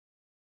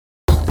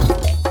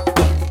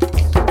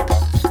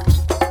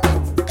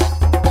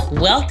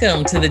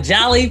Welcome to the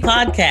Jolly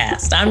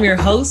Podcast. I'm your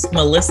host,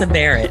 Melissa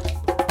Barrett.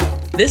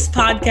 This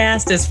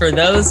podcast is for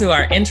those who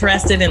are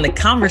interested in the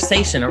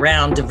conversation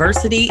around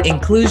diversity,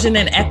 inclusion,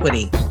 and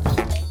equity.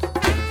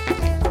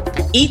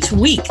 Each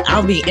week,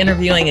 I'll be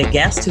interviewing a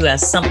guest who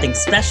has something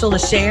special to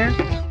share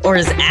or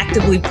is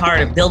actively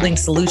part of building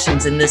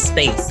solutions in this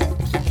space.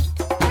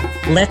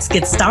 Let's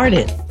get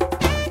started.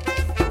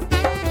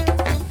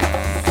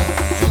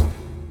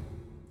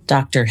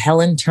 Dr.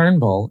 Helen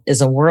Turnbull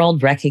is a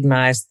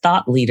world-recognized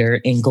thought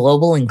leader in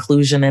global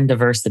inclusion and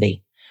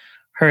diversity.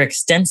 Her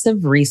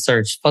extensive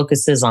research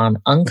focuses on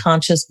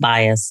unconscious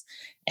bias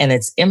and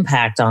its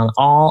impact on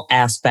all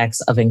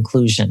aspects of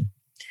inclusion.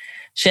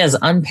 She has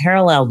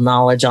unparalleled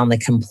knowledge on the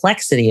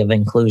complexity of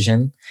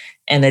inclusion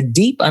and a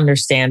deep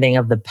understanding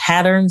of the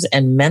patterns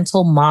and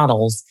mental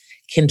models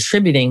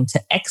contributing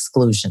to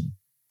exclusion.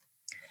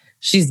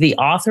 She's the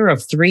author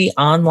of 3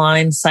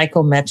 online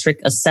psychometric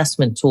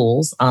assessment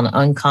tools on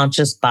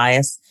unconscious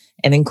bias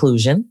and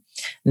inclusion,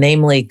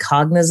 namely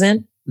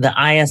Cognizant, the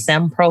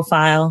ISM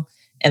profile,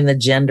 and the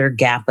gender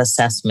gap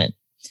assessment.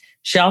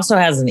 She also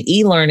has an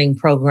e-learning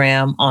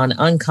program on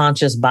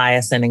unconscious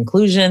bias and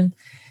inclusion,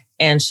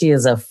 and she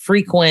is a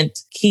frequent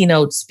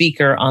keynote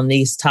speaker on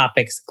these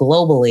topics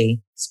globally,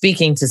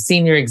 speaking to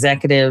senior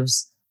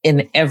executives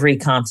in every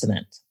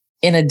continent.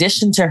 In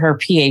addition to her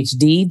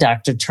PhD,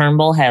 Dr.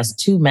 Turnbull has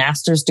 2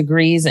 master's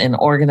degrees in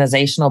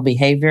organizational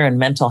behavior and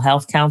mental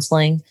health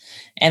counseling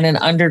and an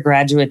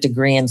undergraduate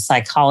degree in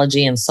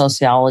psychology and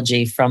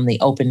sociology from the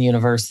Open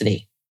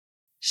University.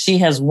 She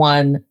has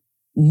won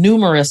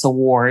numerous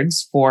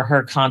awards for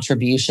her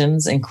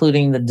contributions,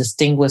 including the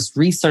Distinguished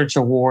Research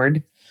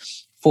Award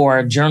for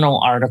a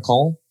journal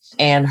article,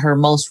 and her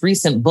most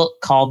recent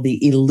book called The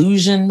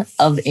Illusion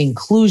of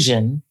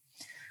Inclusion,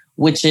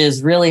 which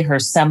is really her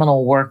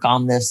seminal work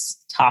on this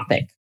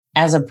topic.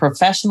 As a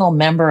professional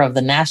member of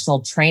the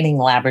National Training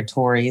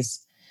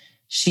Laboratories,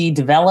 she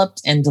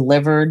developed and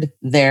delivered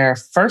their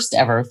first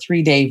ever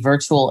 3-day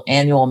virtual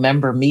annual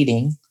member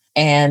meeting.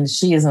 And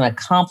she is an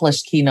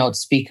accomplished keynote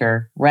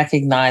speaker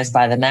recognized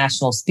by the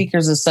National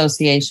Speakers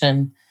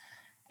Association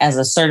as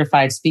a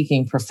certified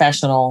speaking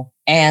professional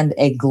and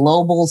a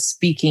global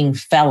speaking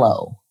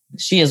fellow.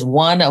 She is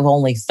one of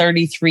only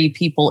 33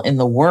 people in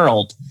the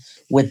world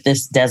with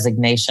this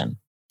designation.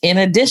 In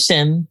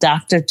addition,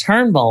 Dr.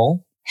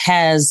 Turnbull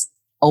has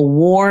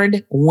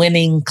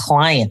award-winning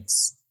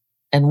clients.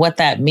 And what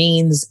that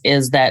means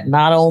is that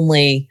not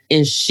only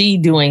is she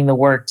doing the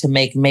work to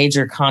make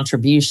major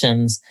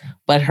contributions,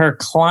 but her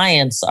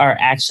clients are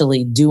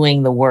actually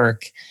doing the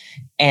work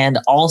and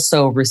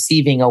also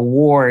receiving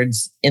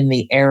awards in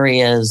the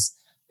areas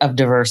of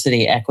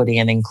diversity, equity,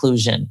 and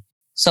inclusion.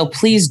 So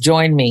please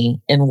join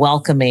me in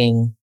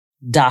welcoming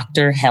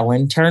Dr.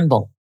 Helen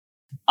Turnbull.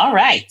 All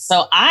right.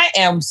 So I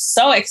am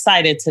so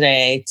excited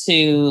today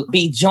to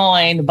be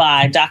joined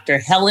by Dr.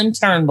 Helen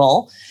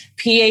Turnbull,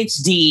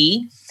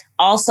 PhD,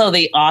 also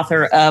the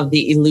author of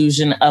The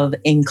Illusion of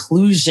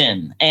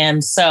Inclusion.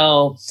 And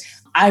so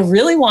I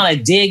really want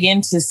to dig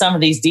into some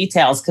of these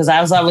details because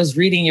as I was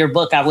reading your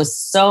book, there was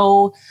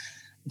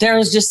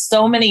just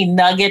so many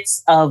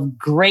nuggets of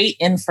great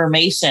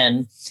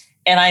information.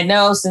 And I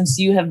know since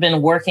you have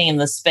been working in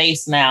the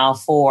space now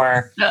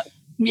for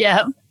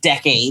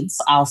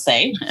decades, I'll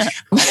say,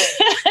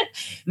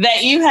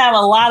 that you have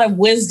a lot of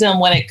wisdom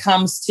when it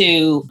comes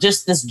to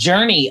just this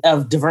journey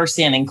of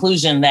diversity and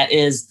inclusion that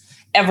is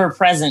ever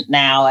present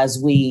now as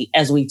we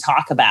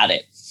talk about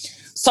it.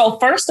 So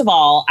first of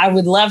all, I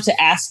would love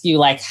to ask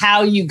you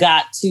how you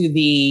got to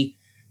the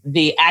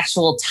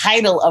actual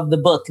title of the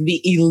book,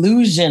 The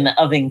Illusion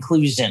of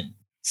Inclusion.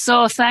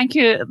 So thank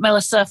you,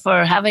 Melissa,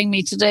 for having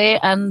me today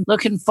and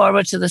looking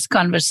forward to this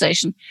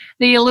conversation.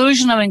 The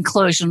Illusion of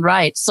Inclusion,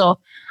 right. So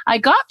I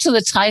got to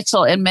the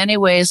title in many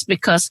ways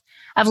because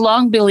I've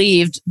long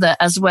believed that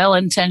as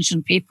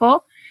well-intentioned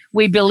people,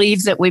 we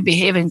believe that we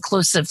behave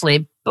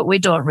inclusively, but we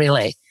don't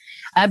really.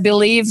 I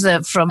believe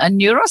that from a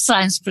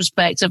neuroscience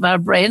perspective, our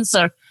brains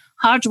are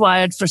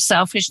hardwired for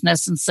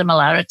selfishness and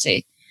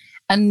similarity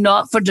and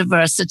not for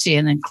diversity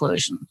and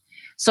inclusion.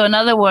 So in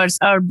other words,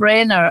 our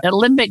brain, our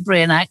limbic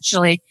brain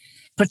actually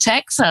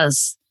protects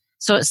us.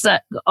 So it's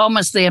that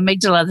almost the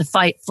amygdala, the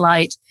fight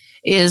flight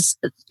is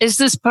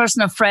this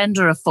person a friend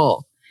or a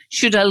foe?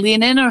 Should I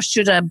lean in or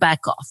should I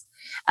back off?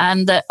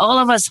 And all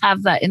of us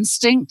have that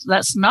instinct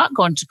that's not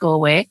going to go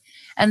away.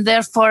 And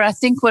therefore, I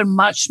think we're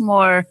much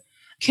more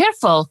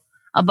careful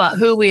about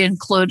who we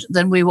include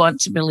than we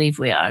want to believe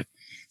we are.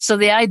 So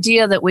the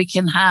idea that we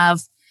can have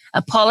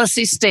a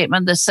policy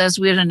statement that says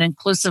we're an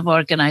inclusive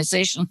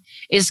organization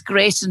is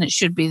great and it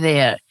should be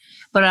there.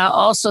 But I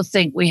also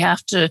think we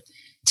have to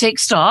take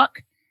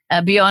stock,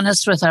 be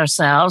honest with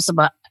ourselves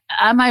about,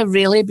 am I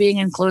really being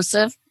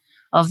inclusive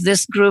of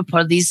this group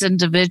or these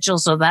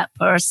individuals or that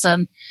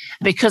person?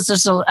 Because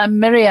there's a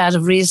myriad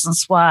of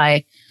reasons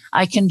why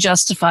I can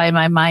justify in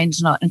my mind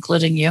not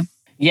including you.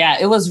 Yeah,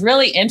 it was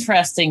really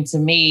interesting to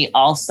me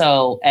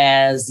also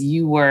as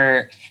you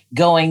were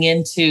going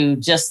into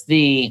just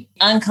the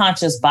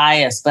unconscious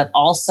bias, but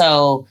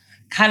also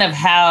kind of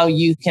how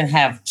you can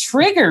have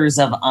triggers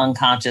of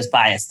unconscious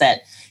bias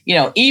that,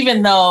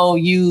 even though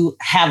you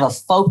have a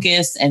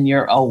focus and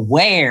you're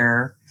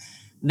aware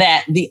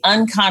that the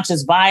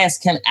unconscious bias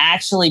can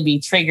actually be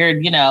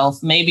triggered,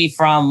 maybe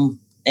from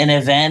an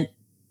event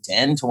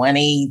 10,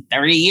 20,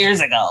 30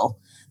 years ago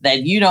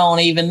that you don't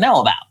even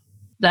know about.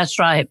 That's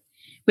right.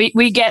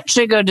 We get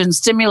triggered and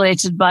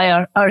stimulated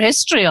by our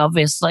history,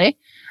 obviously,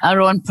 our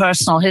own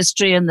personal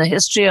history and the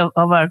history of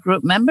our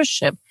group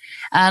membership.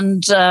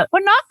 And we're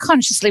not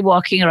consciously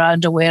walking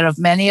around aware of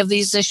many of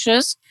these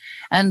issues.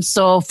 And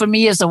so for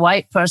me as a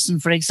white person,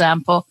 for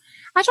example,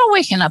 I don't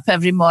waking up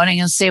every morning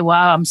and say,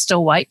 wow, I'm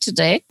still white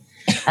today.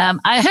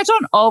 I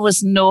don't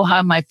always know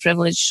how my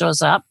privilege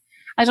shows up.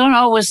 I don't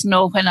always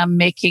know when I'm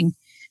making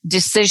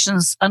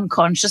decisions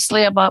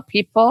unconsciously about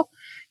people.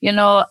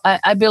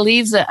 I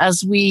believe that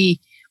as we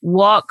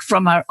walk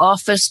from our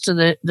office to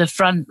the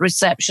front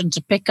reception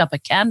to pick up a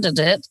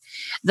candidate,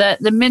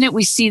 that the minute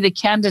we see the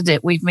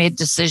candidate, we've made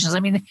decisions. I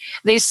mean,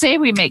 they say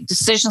we make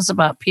decisions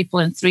about people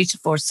in 3 to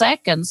 4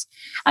 seconds.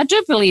 I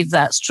do believe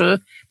that's true,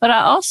 but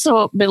I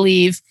also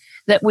believe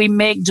that we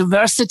make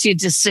diversity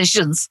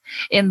decisions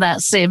in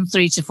that same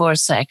 3 to 4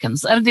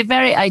 seconds. And the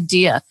very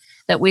idea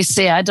that we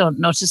say, I don't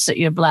notice that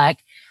you're black.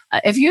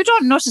 If you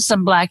don't notice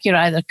I'm black, you're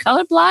either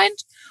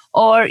colorblind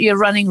or you're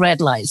running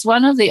red lights,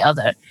 one or the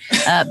other,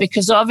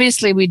 because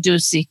obviously we do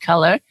see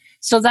color.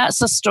 So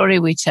that's a story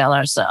we tell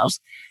ourselves.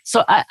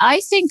 So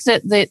I think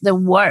that the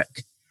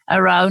work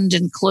around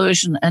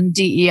inclusion and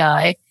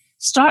DEI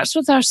starts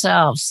with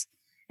ourselves.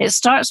 It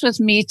starts with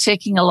me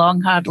taking a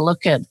long, hard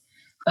look at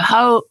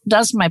how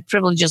does my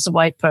privilege as a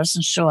white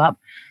person show up?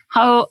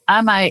 How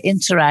am I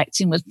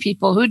interacting with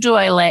people? Who do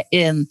I let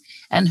in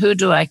and who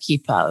do I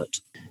keep out?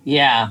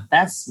 Yeah,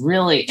 that's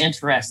really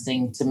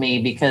interesting to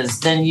me because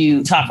then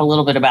you talk a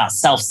little bit about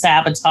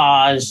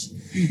self-sabotage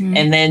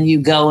and then you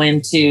go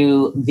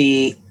into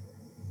the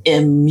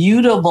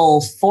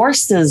immutable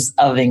forces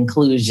of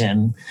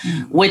inclusion,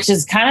 which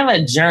is kind of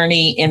a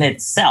journey in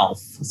itself.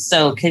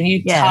 So can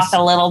you talk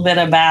a little bit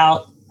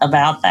about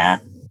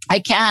that? I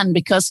can,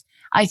 because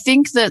I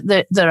think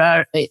that there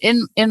are,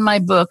 in my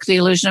book, The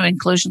Illusion of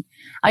Inclusion,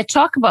 I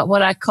talk about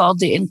what I call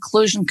the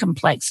inclusion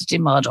complexity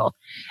model.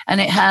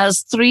 And it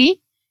has 3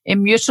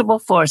 immutable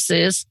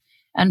forces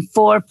and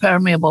 4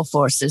 permeable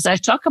forces. I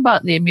talk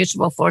about the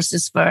immutable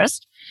forces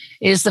first.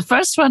 The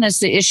first one is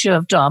the issue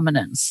of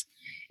dominance.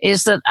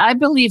 Is that I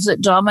believe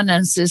that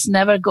dominance is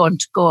never going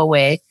to go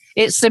away.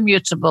 It's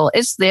immutable.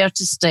 It's there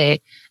to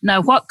stay.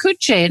 Now, what could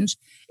change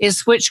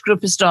is which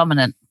group is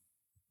dominant.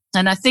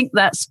 And I think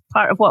that's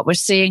part of what we're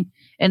seeing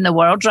in the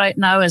world right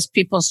now as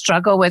people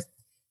struggle with,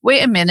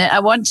 wait a minute, I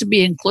want to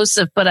be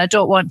inclusive, but I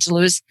don't want to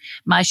lose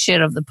my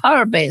share of the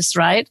power base,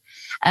 right?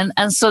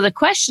 And so the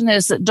question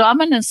is that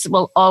dominance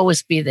will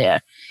always be there.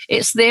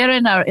 It's there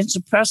in our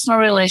interpersonal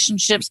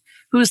relationships.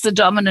 Who's the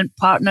dominant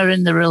partner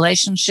in the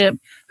relationship?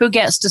 Who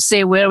gets to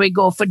say where we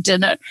go for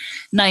dinner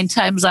 9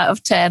 times out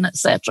of 10,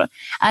 etc.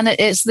 And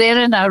it's there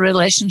in our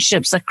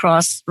relationships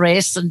across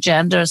race and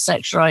gender,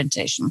 sexual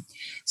orientation.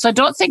 So I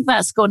don't think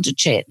that's going to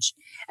change.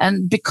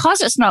 And because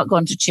it's not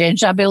going to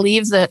change, I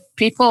believe that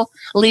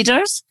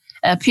leaders,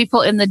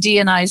 people in the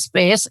D&I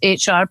space,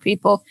 HR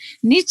people,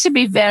 need to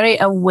be very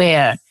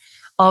aware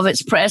of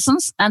its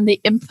presence and the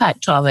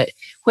impact of it.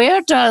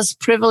 Where does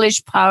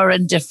privilege, power,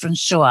 and difference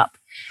show up?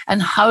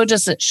 And how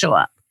does it show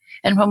up?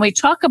 And when we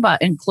talk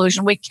about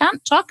inclusion, we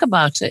can't talk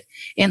about it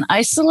in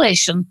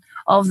isolation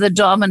of the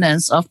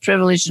dominance of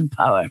privilege and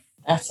power.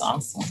 That's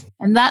awesome.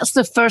 And that's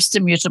the first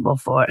immutable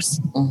force.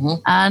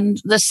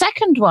 And the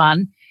second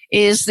one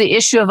is the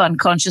issue of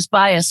unconscious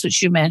bias,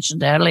 which you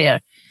mentioned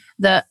earlier.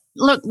 The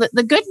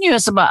good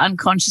news about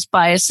unconscious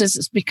bias is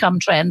it's become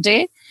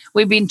trendy.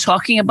 We've been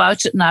talking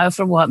about it now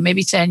for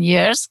maybe 10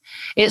 years.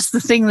 It's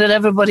the thing that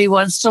everybody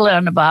wants to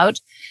learn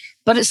about,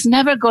 but it's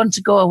never going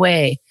to go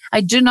away. I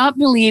do not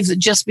believe that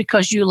just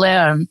because you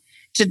learn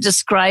to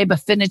describe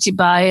affinity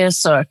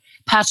bias or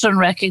pattern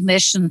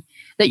recognition,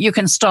 that you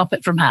can stop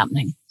it from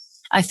happening.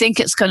 I think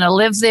it's going to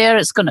live there.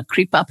 It's going to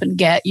creep up and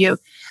get you.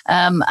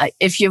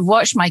 If you've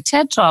watched my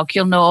TED Talk,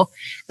 you'll know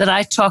that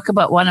I talk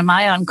about one of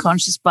my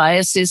unconscious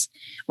biases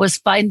was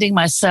finding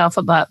myself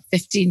about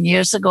 15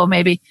 years ago,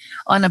 maybe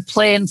on a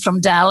plane from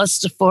Dallas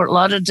to Fort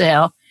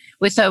Lauderdale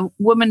with a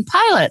woman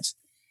pilot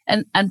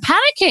and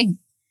panicking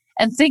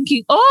and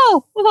thinking,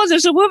 oh,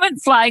 there's a woman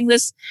flying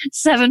this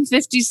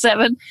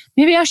 757.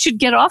 Maybe I should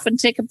get off and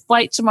take a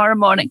flight tomorrow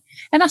morning.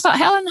 And I thought,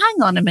 Helen,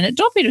 hang on a minute.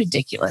 Don't be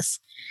ridiculous.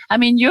 I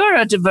mean, you're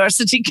a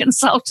diversity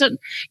consultant.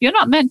 You're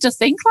not meant to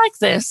think like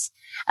this.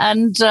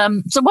 And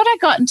so what I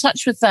got in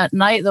touch with that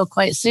night, though,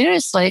 quite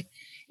seriously,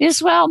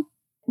 is, well,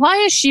 why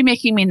is she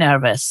making me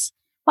nervous?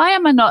 Why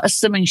am I not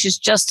assuming she's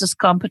just as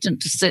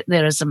competent to sit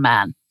there as a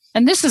man?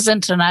 And this is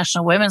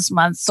International Women's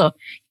Month, so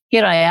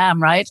here I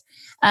am, right?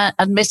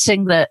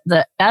 Admitting that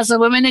as a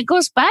woman, it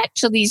goes back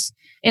to these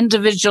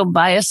individual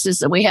biases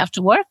that we have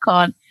to work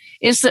on,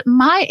 is that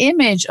my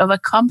image of a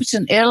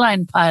competent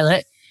airline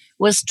pilot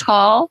was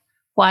tall,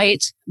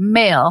 white,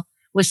 male,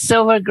 with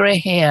silver gray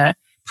hair,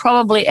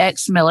 probably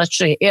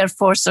ex-military, Air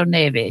Force or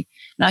Navy.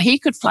 Now, he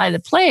could fly the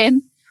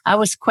plane. I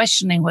was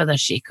questioning whether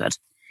she could.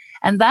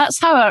 And that's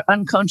how our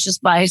unconscious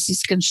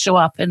biases can show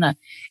up in a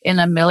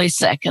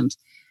millisecond.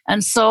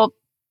 And so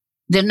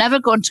they're never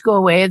going to go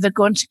away. They're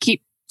going to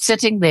keep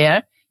sitting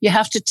there. You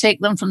have to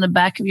take them from the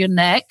back of your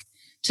neck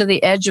to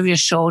the edge of your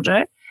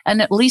shoulder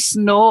and at least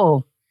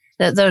know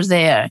that they're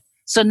there.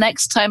 So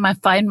next time I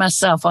find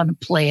myself on a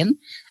plane,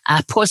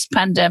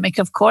 post-pandemic,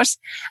 of course,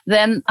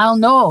 then I'll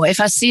know.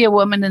 If I see a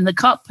woman in the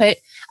cockpit,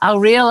 I'll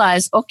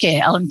realize, okay,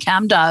 I'll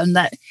calm down.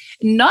 That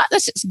not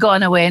that it's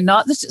gone away,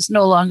 not that it's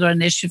no longer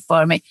an issue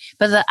for me,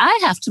 but that I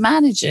have to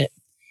manage it.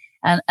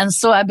 And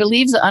so I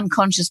believe that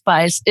unconscious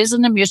bias is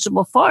an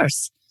immutable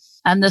force.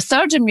 And the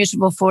third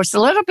immutable force, a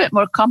little bit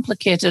more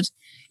complicated,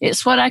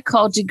 it's what I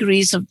call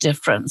degrees of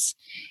difference.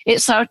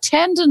 It's our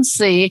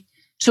tendency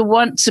to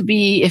want to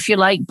be, if you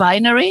like,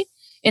 binary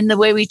in the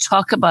way we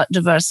talk about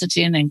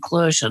diversity and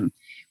inclusion,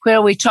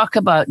 where we talk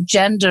about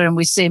gender and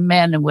we say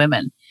men and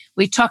women.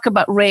 We talk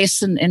about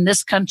race, and in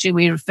this country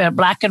we refer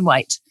black and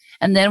white,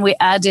 and then we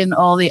add in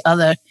all the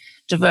other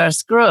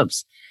diverse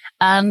groups,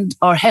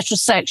 or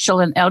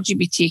heterosexual and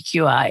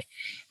LGBTQI,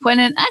 when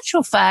in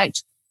actual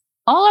fact,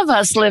 all of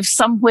us live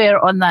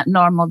somewhere on that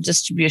normal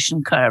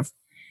distribution curve.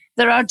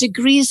 There are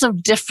degrees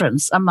of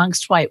difference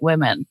amongst white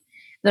women.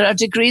 There are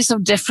degrees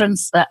of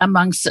difference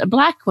amongst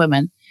black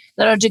women.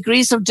 There are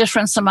degrees of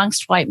difference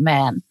amongst white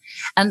men.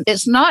 And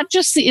it's not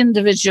just the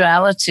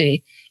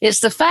individuality. It's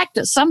the fact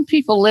that some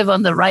people live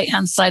on the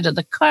right-hand side of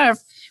the curve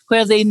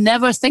where they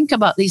never think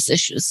about these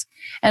issues.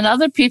 And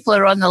other people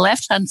are on the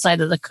left-hand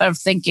side of the curve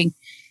thinking,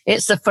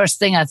 it's the first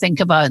thing I think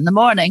about in the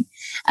morning.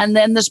 And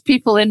then there's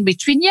people in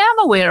between. Yeah,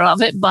 I'm aware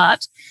of it,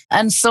 but.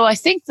 And so I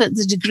think that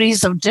the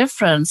degrees of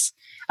difference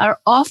are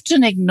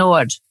often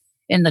ignored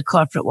in the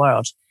corporate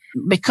world,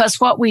 because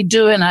what we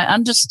do, and I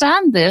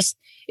understand this,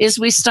 is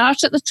we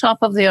start at the top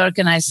of the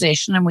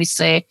organization and we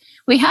say,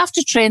 we have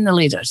to train the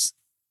leaders.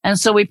 And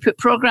so we put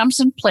programs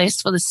in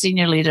place for the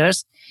senior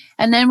leaders.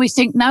 And then we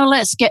think, now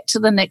let's get to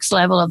the next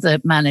level of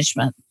the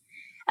management.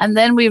 And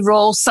then we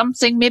roll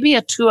something, maybe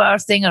a 2-hour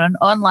thing or an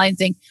online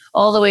thing,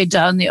 all the way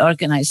down the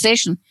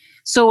organization.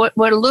 So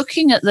we're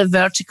looking at the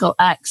vertical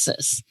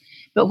axis.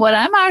 But what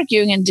I'm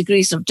arguing in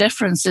degrees of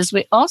difference is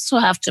we also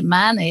have to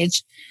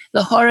manage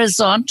the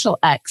horizontal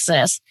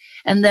axis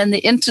and then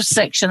the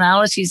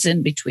intersectionalities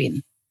in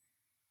between.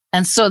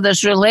 And so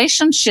there's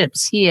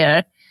relationships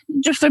here.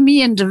 For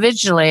me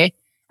individually,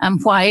 I'm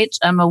white,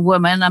 I'm a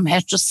woman, I'm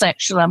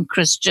heterosexual, I'm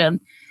Christian,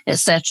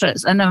 etc.,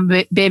 and I'm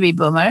a baby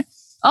boomer.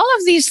 All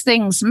of these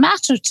things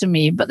matter to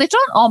me, but they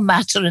don't all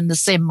matter in the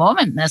same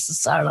moment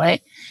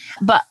necessarily.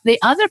 But the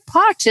other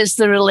part is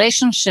the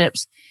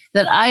relationships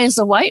that I, as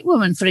a white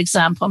woman, for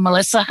example,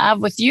 Melissa, have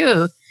with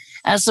you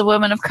as a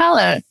woman of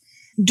color.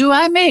 Do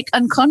I make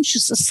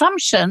unconscious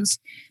assumptions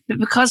that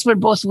because we're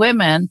both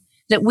women,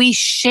 that we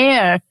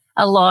share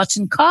a lot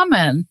in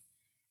common?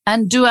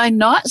 And do I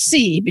not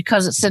see,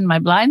 because it's in my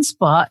blind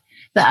spot,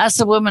 that as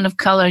a woman of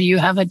color, you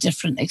have a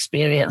different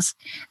experience,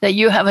 that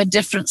you have a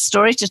different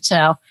story to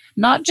tell,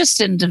 not just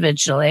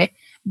individually,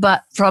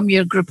 but from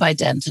your group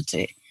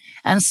identity?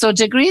 And so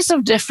degrees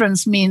of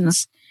difference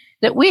means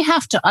that we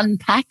have to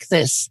unpack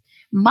this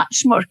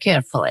much more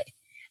carefully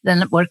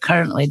than we're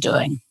currently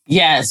doing.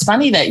 Yeah, it's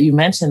funny that you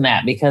mentioned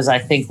that, because I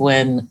think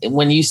when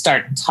you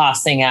start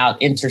tossing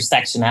out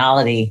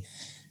intersectionality,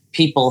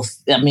 people,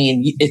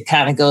 it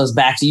kind of goes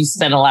back to, you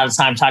spend a lot of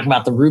time talking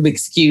about the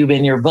Rubik's Cube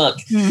in your book.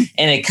 And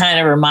it kind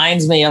of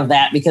reminds me of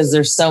that, because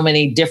there's so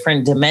many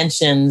different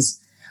dimensions.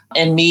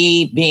 And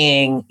me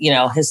being,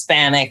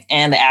 Hispanic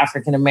and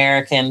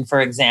African-American,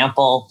 for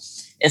example,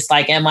 it's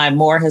like, am I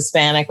more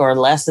Hispanic or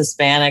less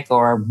Hispanic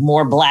or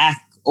more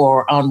Black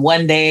or on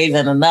one day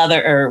than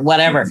another or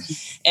whatever?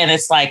 And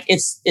it's like,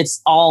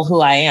 it's all who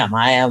I am.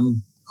 I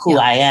am who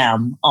I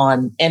am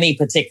on any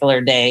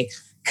particular day,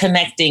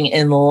 connecting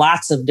in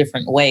lots of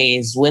different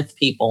ways with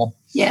people.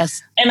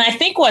 Yes. And I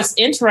think what's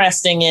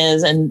interesting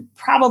is, and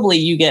probably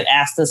you get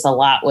asked this a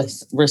lot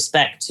with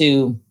respect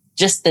to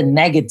just the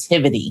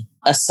negativity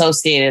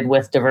associated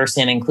with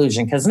diversity and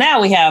inclusion, because now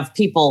we have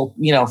people,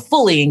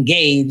 fully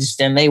engaged,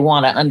 and they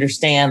want to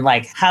understand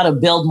like how to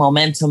build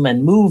momentum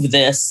and move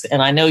this.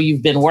 And I know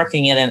you've been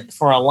working in it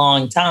for a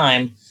long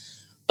time,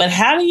 but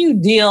how do you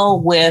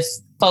deal with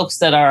folks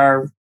that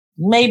are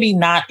maybe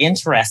not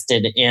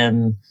interested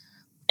in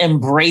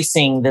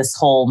embracing this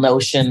whole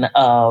notion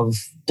of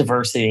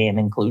diversity and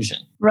inclusion?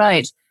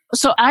 Right.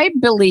 So I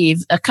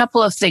believe a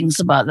couple of things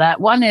about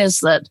that. One is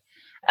that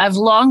I've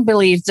long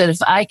believed that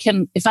if I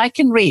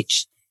can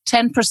reach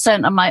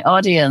 10% of my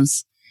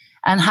audience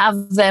and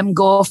have them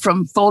go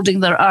from folding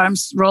their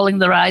arms, rolling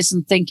their eyes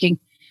and thinking,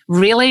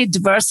 really,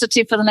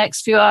 diversity for the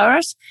next few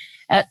hours,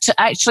 to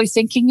actually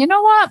thinking, you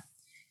know what?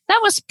 That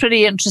was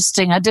pretty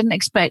interesting. I didn't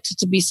expect it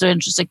to be so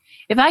interesting.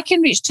 If I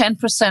can reach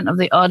 10% of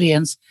the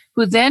audience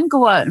who then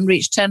go out and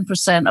reach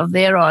 10% of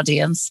their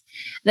audience,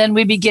 then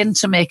we begin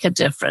to make a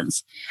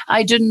difference.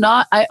 I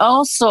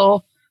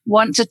also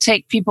want to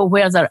take people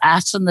where they're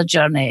at on the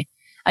journey.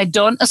 I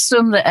don't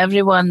assume that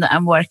everyone that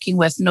I'm working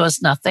with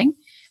knows nothing,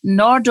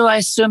 nor do I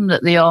assume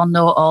that they all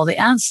know all the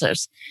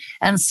answers.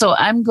 And so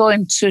I'm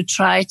going to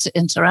try to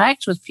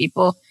interact with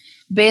people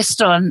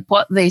based on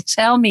what they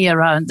tell me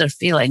around their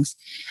feelings.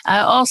 I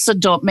also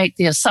don't make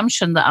the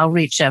assumption that I'll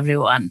reach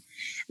everyone,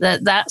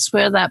 that that's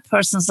where that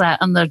person's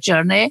at on their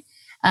journey,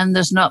 and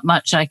there's not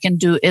much I can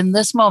do in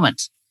this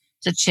moment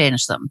to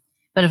change them.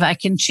 But if I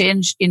can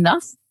change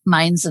enough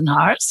minds and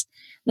hearts,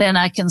 then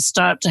I can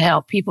start to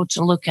help people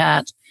to look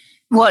at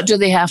what do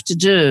they have to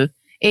do,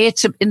 A,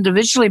 to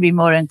individually be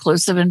more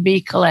inclusive, and B,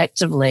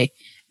 collectively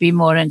be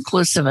more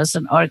inclusive as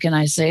an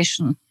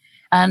organization.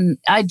 And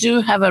I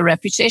do have a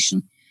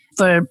reputation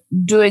for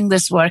doing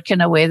this work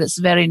in a way that's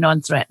very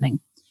non-threatening,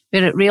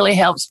 where it really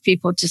helps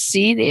people to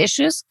see the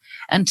issues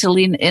and to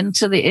lean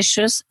into the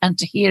issues and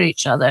to hear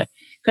each other.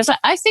 Because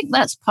I think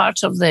that's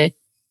part of the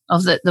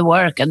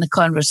work and the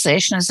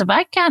conversation is if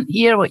I can't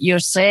hear what you're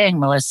saying,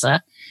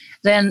 Melissa,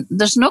 then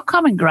there's no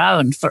common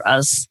ground for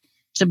us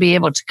to be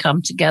able to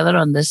come together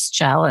on this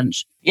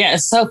challenge. Yeah,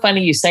 it's so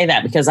funny you say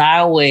that because I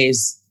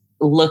always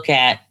look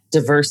at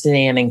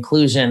diversity and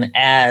inclusion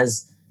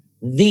as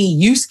the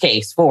use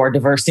case for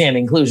diversity and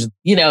inclusion.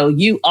 You know,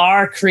 you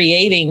are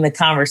creating the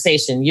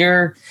conversation,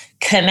 you're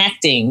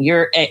connecting,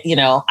 you're,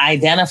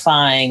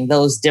 identifying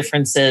those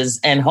differences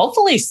and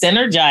hopefully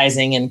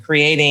synergizing and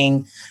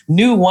creating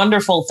new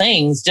wonderful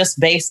things just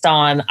based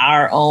on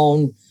our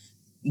own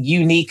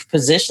unique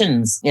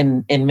positions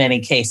in many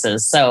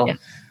cases. So yeah.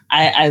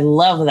 I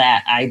love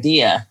that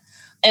idea.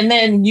 And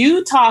then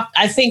you talked,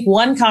 I think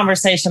one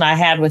conversation I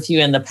had with you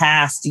in the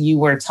past, you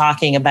were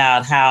talking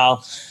about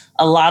how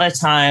a lot of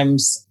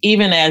times,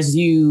 even as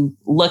you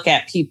look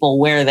at people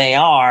where they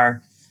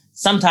are,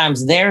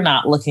 sometimes they're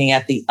not looking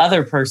at the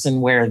other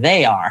person where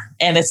they are.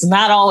 And it's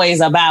not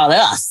always about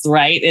us,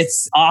 right?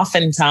 It's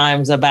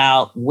oftentimes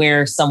about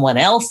where someone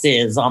else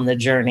is on the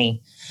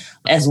journey,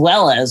 as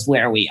well as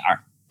where we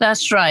are.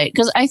 That's right.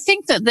 Because I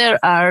think that there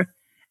are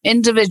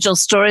individual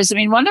stories. I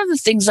mean, one of the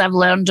things I've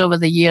learned over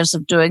the years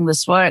of doing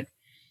this work,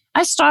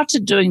 I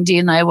started doing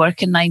D&I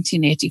work in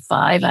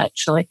 1985,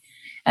 actually.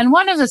 And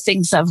one of the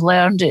things I've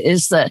learned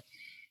is that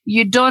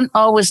you don't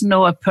always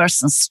know a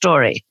person's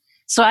story.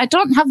 So I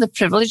don't have the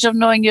privilege of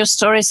knowing your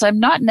story. So I'm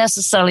not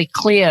necessarily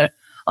clear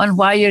on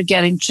why you're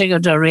getting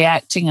triggered or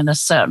reacting in a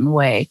certain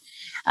way.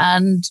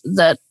 And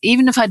that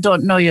even if I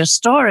don't know your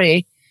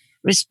story,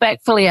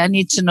 respectfully, I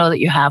need to know that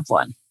you have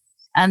one.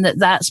 And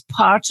that's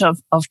part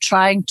of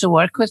trying to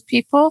work with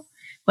people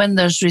when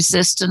there's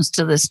resistance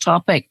to this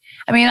topic.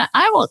 I mean,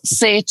 I will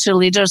say to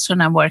leaders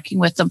when I'm working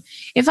with them,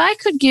 if I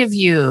could give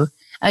you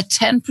a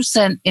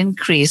 10%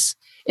 increase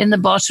in the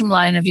bottom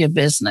line of your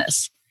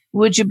business,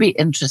 would you be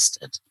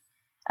interested?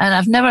 And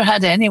I've never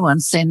had anyone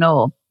say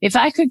no. If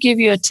I could give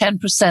you a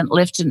 10%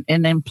 lift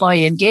in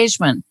employee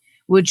engagement,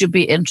 would you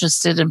be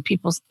interested? And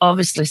people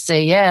obviously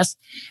say yes,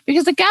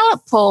 because the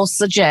Gallup poll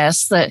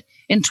suggests that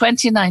in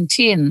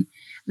 2019,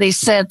 they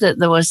said that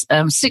there was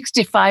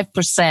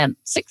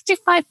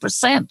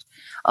 65%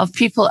 of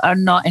people are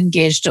not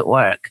engaged at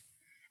work.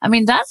 I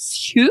mean,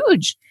 that's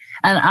huge.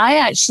 And I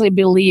actually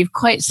believe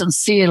quite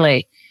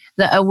sincerely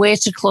that a way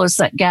to close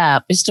that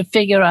gap is to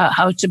figure out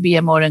how to be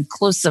a more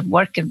inclusive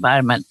work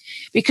environment,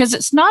 because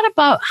it's not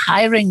about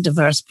hiring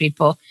diverse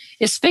people.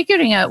 It's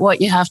figuring out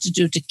what you have to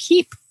do to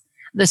keep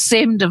the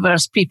same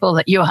diverse people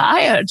that you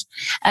hired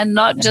and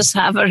not just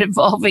have a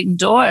revolving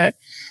door,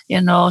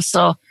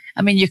 So,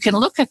 I mean, you can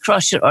look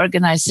across your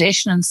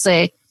organization and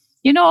say,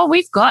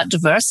 we've got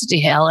diversity,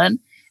 Helen.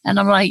 And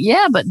I'm like,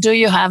 yeah, but do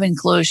you have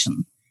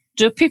inclusion?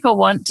 Do people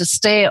want to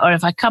stay? Or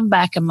if I come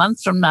back a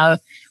month from now,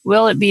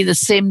 will it be the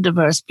same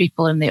diverse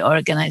people in the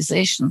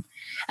organization?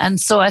 And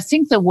so I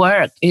think the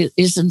work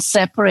is in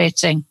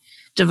separating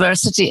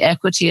diversity,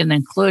 equity, and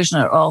inclusion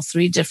are all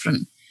three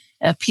different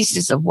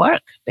pieces of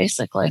work,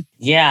 basically.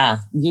 Yeah,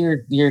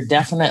 you're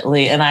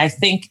definitely. And I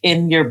think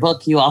in your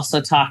book, you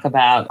also talk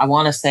about, I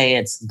want to say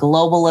it's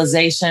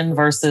globalization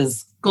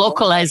versus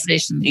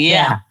localization.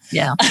 Yeah.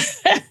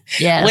 Yes.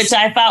 Which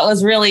I thought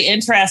was really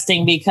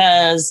interesting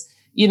because,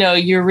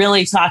 you're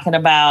really talking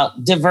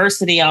about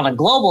diversity on a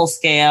global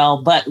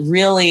scale, but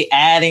really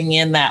adding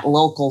in that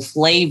local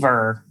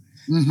flavor,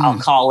 I'll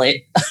call it,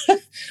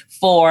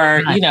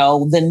 for, right,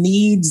 the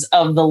needs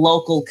of the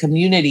local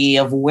community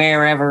of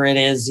wherever it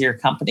is your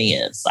company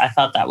is. I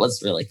thought that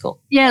was really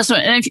cool. Yeah. So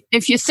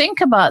if you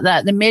think about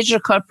that, the major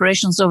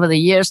corporations over the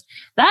years,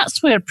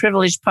 that's where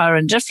privilege, power,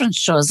 and difference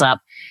shows up,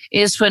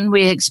 is when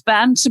we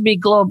expand to be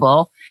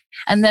global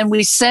and then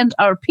we send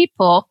our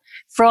people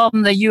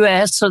from the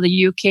US or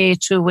the UK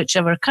to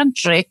whichever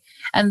country,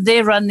 and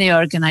they run the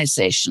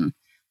organization.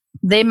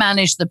 They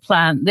manage the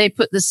plan. They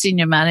put the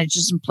senior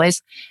managers in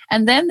place,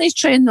 and then they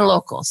train the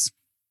locals.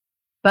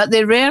 But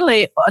they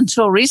rarely,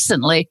 until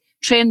recently,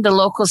 trained the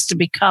locals to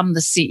become the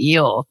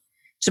CEO,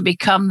 to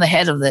become the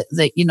head of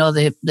the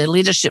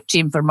leadership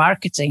team for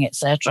marketing,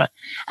 etc.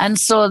 And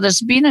so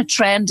there's been a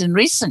trend in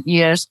recent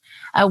years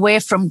away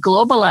from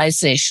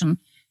globalization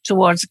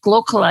towards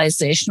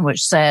localization,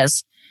 which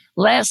says,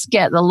 let's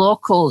get the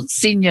local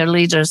senior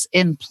leaders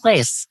in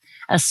place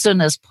as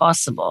soon as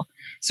possible.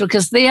 So,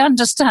 because they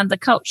understand the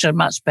culture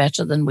much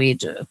better than we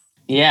do.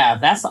 Yeah,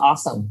 that's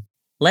awesome.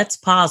 Let's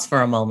pause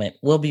for a moment.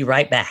 We'll be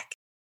right back.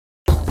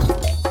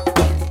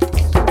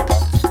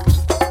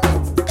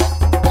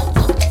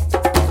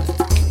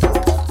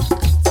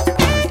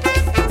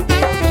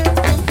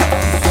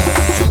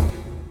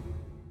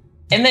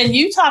 And then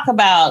you talk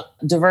about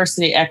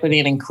diversity, equity,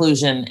 and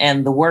inclusion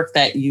and the work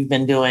that you've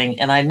been doing.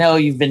 And I know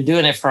you've been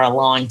doing it for a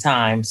long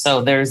time.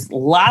 So there's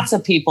lots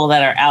of people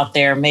that are out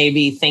there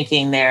maybe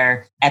thinking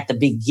they're at the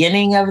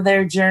beginning of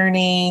their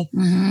journey.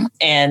 Mm-hmm.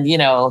 And,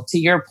 to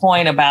your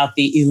point about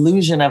the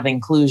illusion of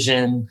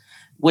inclusion,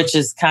 which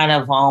is kind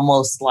of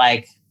almost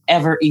like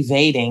ever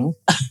evading.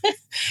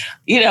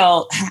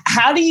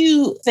 How do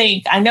you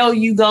think, I know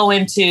you go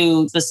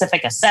into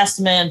specific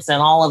assessments and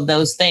all of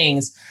those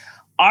things.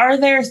 Are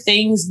there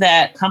things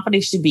that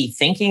companies should be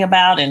thinking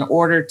about in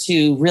order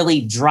to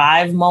really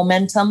drive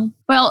momentum?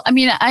 Well,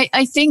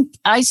 I think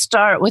I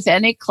start with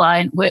any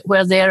client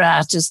where they're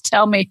at is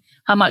tell me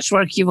how much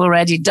work you've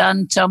already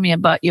done, tell me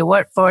about your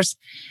workforce,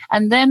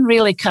 and then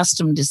really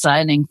custom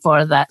designing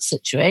for that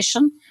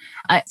situation.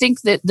 I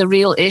think that the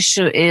real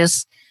issue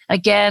is,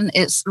 again,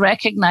 it's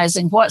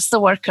recognizing what's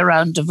the work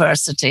around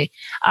diversity.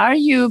 Are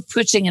you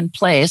putting in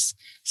place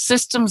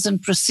systems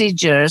and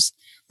procedures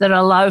that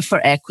allow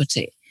for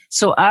equity?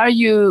 So are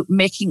you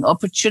making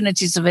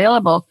opportunities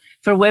available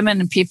for women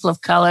and people of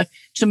color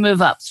to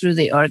move up through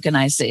the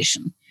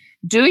organization?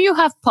 Do you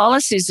have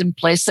policies in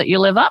place that you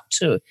live up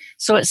to?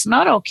 So it's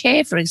not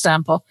okay, for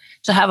example,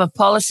 to have a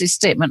policy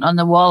statement on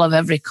the wall of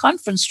every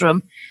conference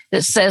room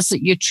that says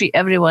that you treat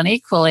everyone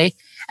equally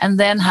and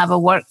then have a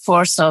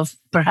workforce of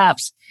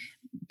perhaps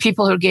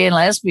people who are gay and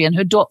lesbian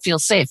who don't feel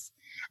safe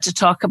to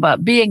talk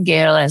about being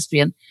gay or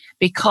lesbian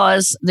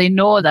because they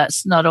know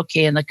that's not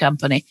okay in the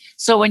company.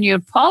 So when your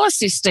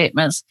policy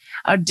statements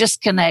are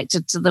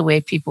disconnected to the way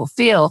people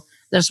feel,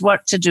 there's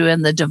work to do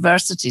in the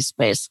diversity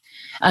space.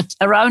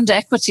 Around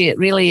equity, it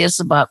really is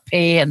about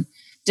pay and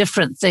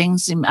different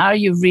things. Are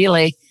you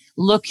really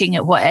looking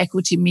at what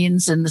equity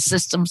means in the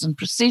systems and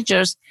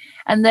procedures?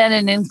 And then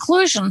in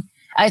inclusion,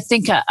 I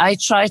think I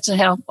try to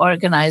help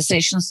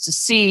organizations to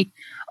see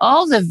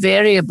all the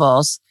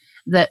variables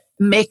that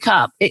make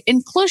up.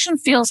 Inclusion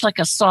feels like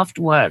a soft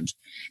word.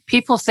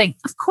 People think,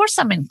 of course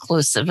I'm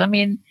inclusive.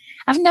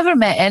 I've never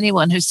met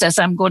anyone who says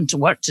I'm going to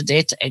work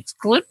today to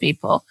exclude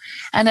people.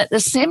 And at the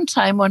same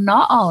time, we're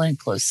not all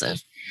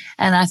inclusive.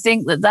 And I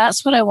think that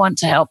that's what I want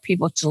to help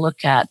people to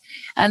look at.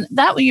 And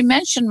that you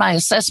mentioned my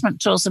assessment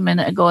tools a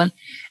minute ago. And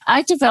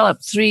I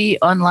developed 3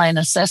 online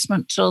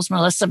assessment tools,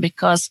 Melissa,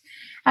 because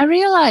I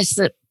realized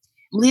that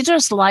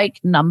leaders like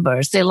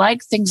numbers. They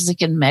like things they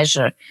can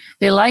measure.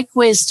 They like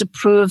ways to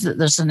prove that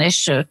there's an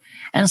issue.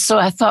 And so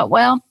I thought,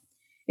 well,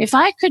 if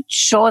I could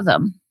show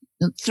them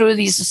through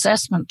these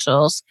assessment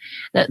tools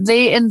that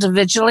they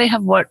individually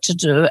have work to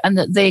do and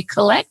that they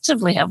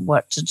collectively have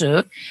work to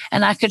do,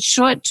 and I could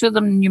show it to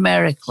them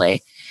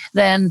numerically,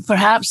 then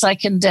perhaps I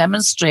can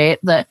demonstrate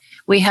that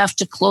we have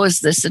to close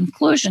this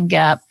inclusion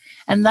gap.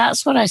 And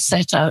that's what I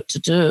set out to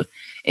do,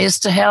 is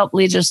to help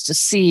leaders to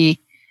see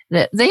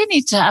that they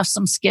need to have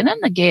some skin in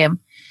the game.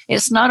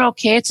 It's not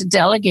okay to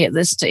delegate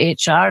this to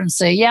HR and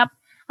say, yep,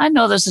 I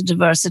know there's a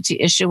diversity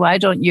issue. Why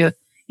don't you,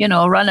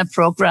 run a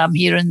program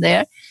here and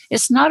there?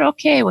 It's not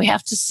okay. We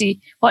have to see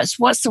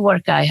what's the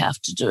work I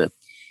have to do,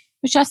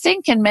 which I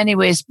think in many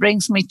ways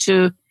brings me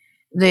to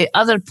the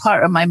other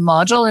part of my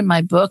model in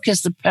my book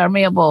is the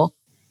permeable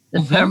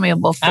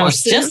forces. I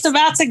was just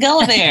about to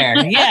go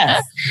there.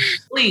 Yes,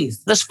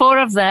 please. There's 4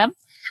 of them.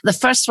 The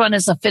first one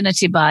is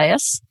affinity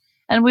bias.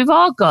 And we've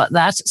all got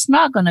that. It's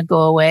not going to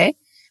go away.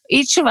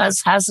 Each of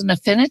us has an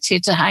affinity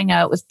to hang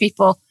out with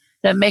people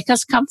that make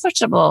us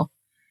comfortable,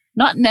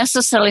 not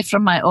necessarily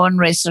from my own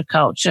race or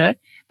culture,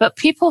 but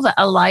people that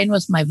align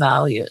with my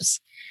values.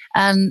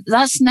 And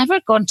that's never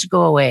going to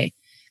go away.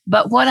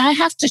 But what I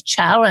have to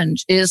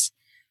challenge is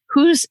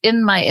who's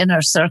in my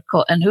inner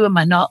circle and who am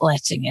I not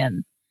letting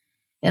in?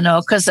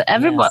 Because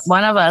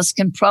one of us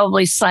can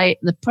probably cite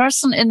the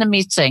person in the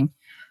meeting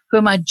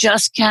whom I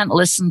just can't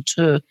listen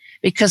to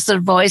because their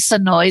voice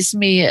annoys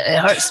me, it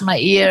hurts my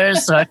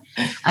ears, or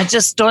I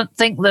just don't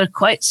think they're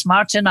quite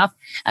smart enough.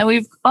 And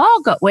we've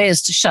all got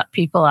ways to shut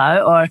people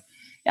out, or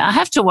I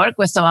have to work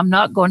with them, I'm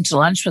not going to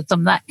lunch with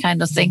them, that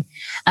kind of thing.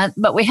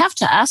 But we have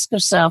to ask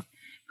ourselves,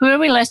 who are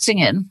we letting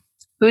in?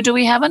 Who do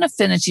we have an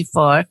affinity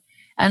for?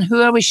 And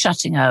who are we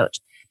shutting out?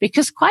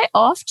 Because quite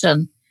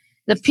often,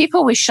 the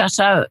people we shut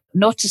out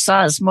notice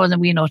us more than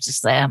we notice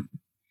them.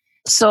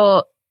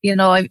 So,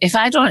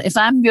 if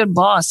I'm your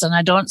boss and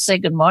I don't say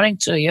good morning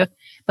to you,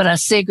 but I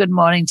say good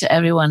morning to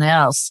everyone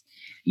else,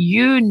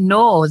 you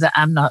know that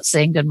I'm not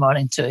saying good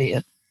morning to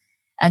you.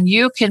 And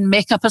you can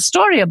make up a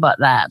story about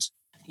that.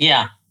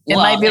 Yeah. It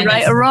might be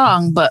right or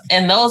wrong, but...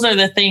 And those are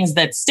the things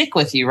that stick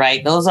with you,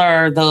 right? Those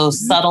are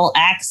those subtle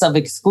acts of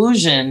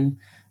exclusion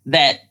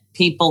that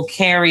people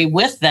carry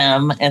with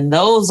them. And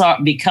those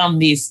become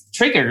these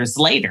triggers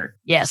later.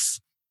 Yes.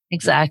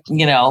 Exactly.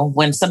 You know,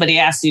 when somebody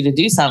asks you to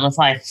do something, it's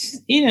like,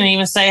 you didn't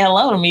even say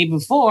hello to me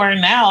before.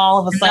 And now all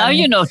of a sudden. Now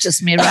you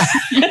notice me, right?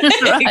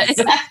 Right.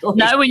 Exactly.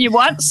 Now when you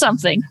want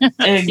something.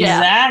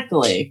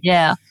 Exactly.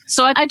 Yeah.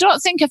 So I don't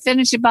think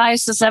affinity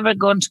bias is ever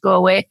going to go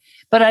away.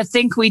 But I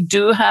think we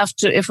do have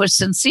to, if we're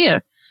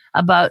sincere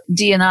about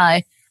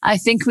D&I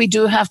think we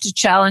do have to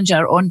challenge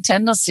our own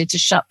tendency to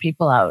shut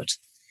people out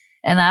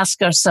and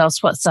ask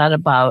ourselves, what's that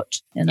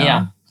about? You know?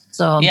 Yeah.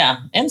 So,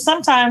 yeah. And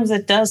sometimes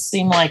it does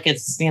seem like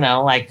it's, you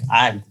know, like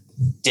I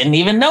didn't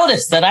even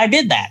notice that I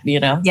did that, you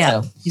know?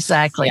 Yeah, so,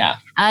 exactly. Yeah.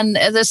 And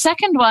the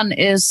second one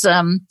is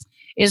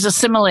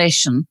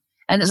assimilation.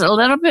 And it's a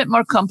little bit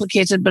more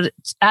complicated, but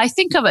I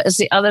think of it as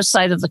the other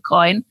side of the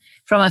coin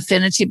from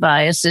affinity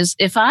bias is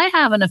if I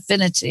have an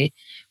affinity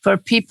for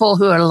people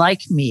who are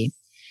like me,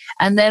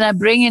 and then I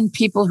bring in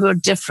people who are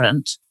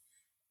different,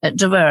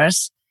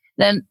 diverse,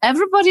 then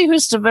everybody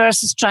who's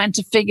diverse is trying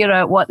to figure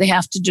out what they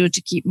have to do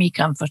to keep me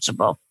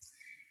comfortable.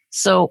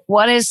 So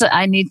what is it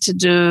I need to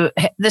do?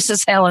 This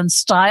is Helen's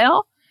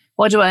style.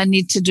 What do I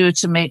need to do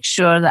to make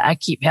sure that I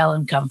keep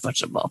Helen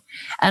comfortable?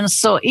 And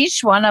so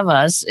each one of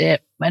us,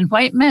 and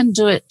white men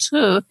do it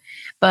too,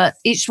 but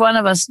each one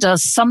of us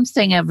does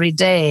something every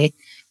day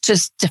to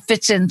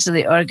fit into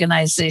the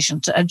organization,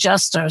 to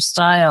adjust our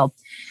style.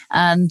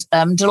 And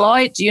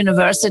Deloitte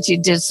University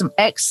did some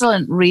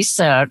excellent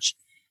research.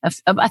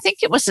 I think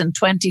it was in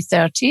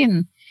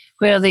 2013,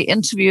 where they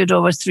interviewed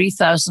over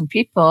 3,000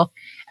 people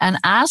and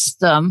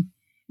asked them,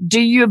 do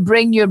you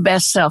bring your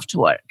best self to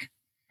work?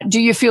 Do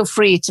you feel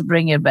free to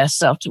bring your best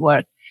self to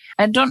work?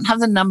 I don't have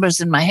the numbers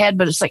in my head,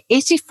 but it's like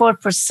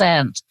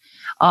 84%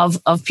 of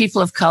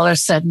people of color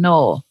said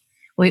no.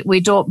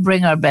 We don't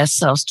bring our best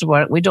selves to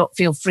work. We don't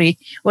feel free.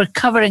 We're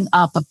covering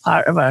up a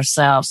part of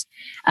ourselves.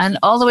 And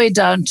all the way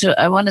down to,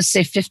 I want to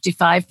say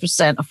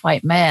 55% of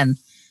white men,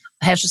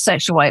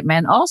 heterosexual white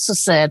men, also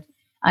said,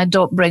 I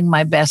don't bring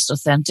my best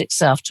authentic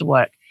self to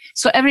work.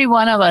 So every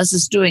one of us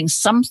is doing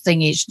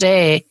something each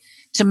day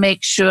to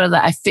make sure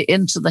that I fit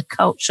into the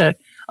culture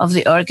of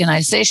the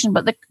organization.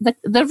 But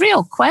the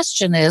real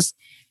question is,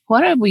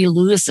 what are we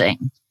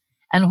losing?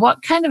 And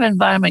what kind of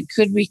environment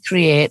could we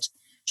create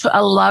to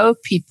allow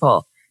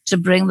people to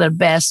bring their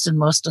best and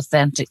most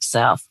authentic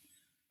self?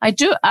 I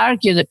do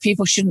argue that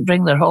people shouldn't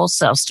bring their whole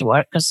selves to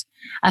work because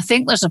I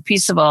think there's a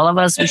piece of all of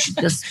us we should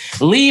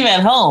just leave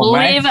at home.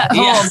 Leave at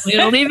home. You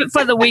know, leave it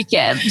for the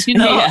weekend. You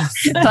know,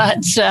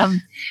 Yes.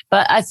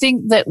 But I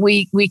think that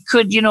we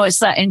could. You know, it's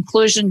that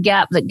inclusion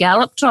gap that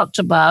Gallup talked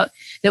about.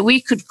 That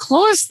we could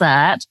close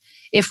that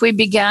if we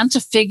began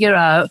to figure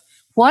out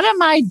what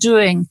am I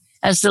doing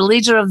as the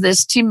leader of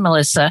this team,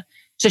 Melissa,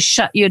 to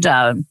shut you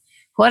down?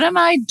 What am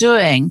I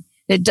doing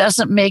that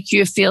doesn't make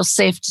you feel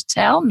safe to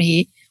tell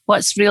me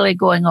what's really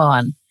going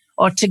on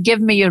or to give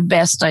me your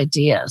best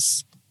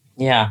ideas?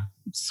 Yeah.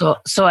 So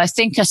I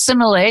think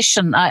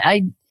assimilation,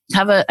 I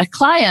have a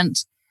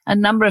client a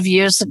number of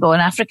years ago, an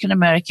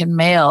African-American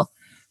male,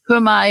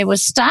 whom I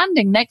was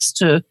standing next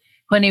to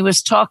when he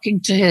was talking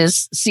to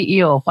his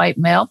CEO, white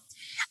male,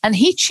 and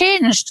he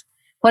changed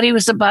what he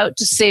was about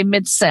to say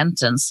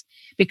mid-sentence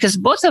because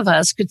both of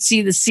us could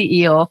see the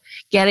CEO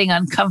getting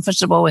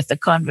uncomfortable with the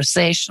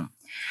conversation.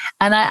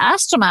 And I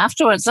asked him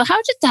afterwards, so how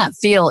did that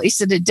feel? He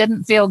said, it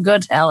didn't feel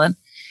good, Helen.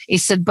 He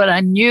said, but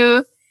I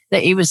knew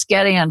that he was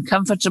getting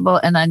uncomfortable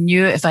and I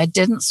knew if I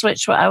didn't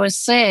switch what I was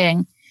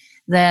saying,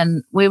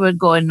 then we were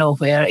going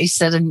nowhere. He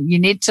said, and you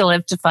need to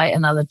live to fight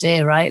another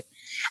day, right?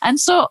 And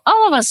so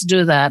all of us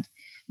do that.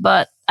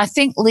 But I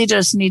think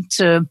leaders need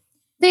to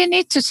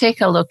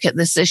take a look at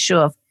this issue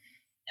of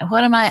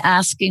what am I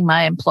asking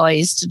my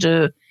employees to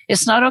do?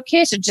 It's not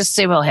okay to just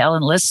say, well,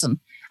 Helen, listen,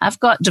 I've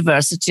got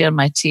diversity on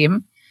my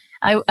team.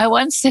 I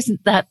once said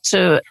that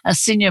to a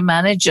senior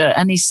manager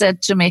and he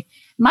said to me,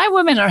 my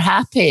women are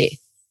happy.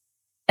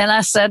 And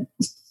I said,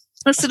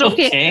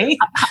 okay.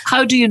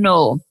 How do you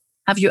know?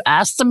 Have you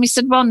asked them? He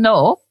said, well,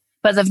 no,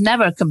 but they've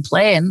never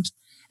complained.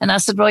 And I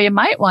said, well, you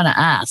might want to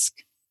ask.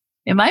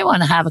 You might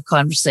want to have a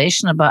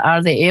conversation about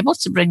are they able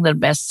to bring their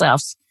best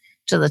selves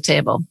to the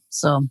table?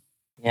 So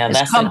yeah, it's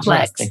that's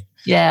complex.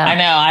 Yeah, I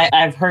know.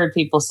 I've heard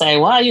people say,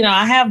 well, you know,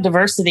 I have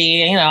diversity.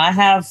 You know, I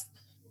have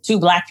 2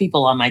 Black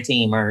people on my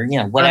team or, you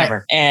know, whatever.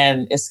 Right.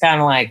 And it's kind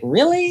of like,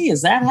 really?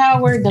 Is that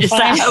how we're defining? Is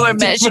that how we're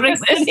measuring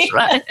this?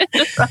 Right.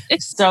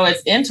 Right. So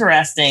it's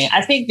interesting.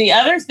 I think the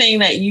other thing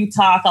that you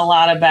talk a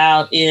lot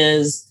about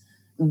is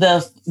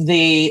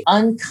the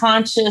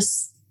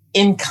unconscious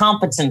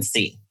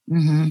incompetency.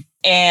 Mm-hmm.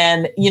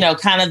 And, you know,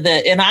 kind of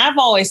and I've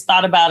always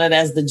thought about it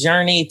as the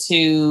journey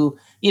to,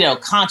 you know,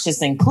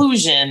 conscious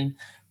inclusion,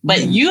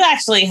 but you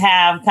actually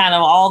have kind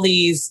of all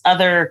these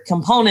other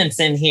components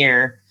in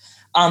here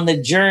on the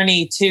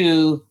journey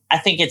to, I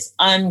think it's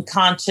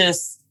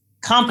unconscious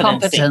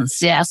competency.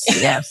 Competence,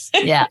 yes,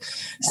 yeah.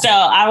 So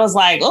I was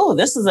like, oh,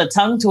 this is a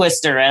tongue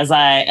twister as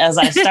I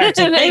start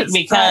to think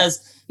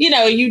because, you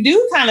know, you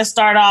do kind of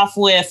start off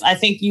with, I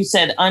think you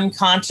said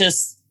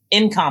unconscious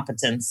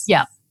incompetence.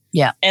 Yeah.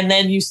 Yeah. And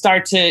then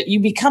you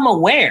become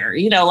aware,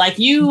 you know, like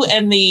you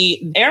and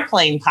the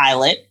airplane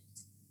pilot,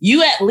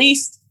 you at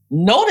least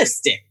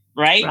noticed it.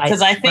 right?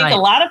 Because I think a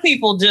lot of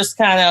people just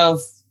kind of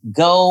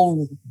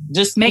go,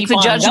 just make the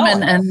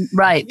judgment going. And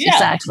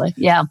exactly.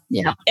 Yeah.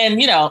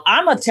 And,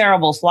 I'm a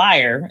terrible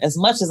flyer. As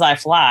much as I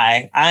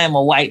fly, I am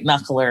a white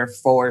knuckler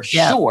for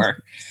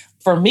sure.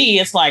 For me,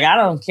 it's like, I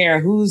don't care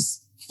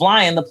who's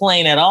flying the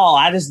plane at all.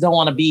 I just don't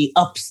want to be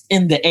up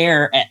in the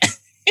air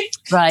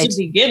to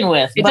begin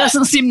with. It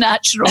doesn't seem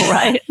natural,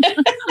 right?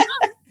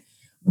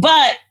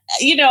 But,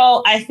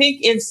 I think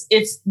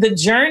it's the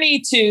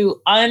journey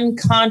to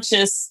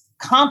unconscious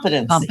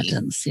competence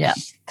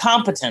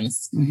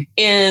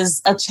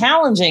is a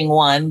challenging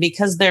one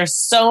because there's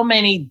so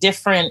many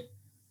different,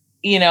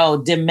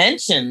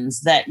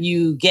 dimensions that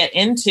you get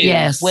into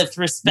with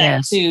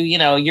respect to,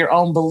 your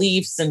own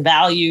beliefs and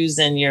values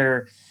and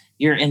your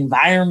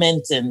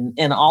environment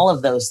and all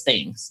of those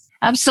things.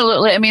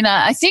 Absolutely. I mean,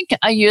 I think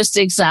I used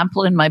the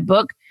example in my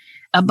book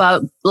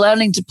about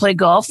learning to play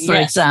golf, for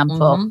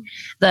example.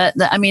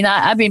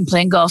 I've been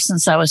playing golf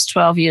since I was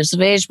 12 years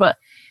of age, but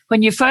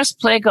when you first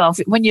play golf,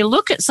 when you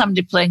look at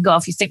somebody playing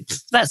golf, you think,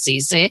 that's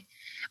easy.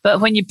 But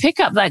when you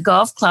pick up that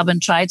golf club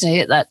and try to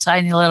hit that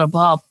tiny little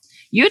ball,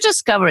 you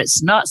discover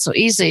it's not so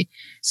easy.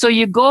 So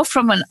you go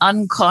from an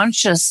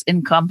unconscious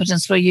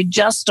incompetence where you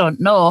just don't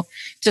know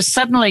to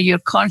suddenly you're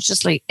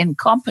consciously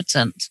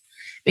incompetent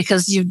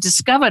because you've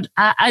discovered,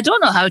 I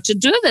don't know how to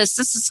do this.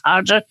 This is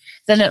harder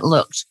than it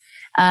looked.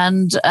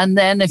 And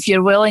then if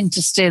you're willing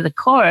to stay the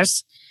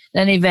course,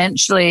 then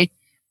eventually,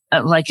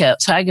 like a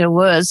Tiger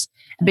Woods,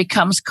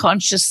 becomes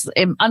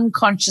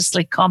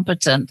unconsciously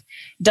competent,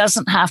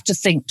 doesn't have to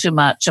think too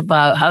much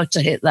about how to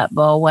hit that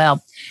ball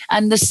well.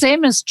 And the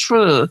same is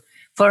true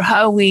for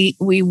how we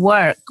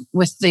work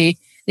with the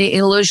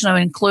illusion of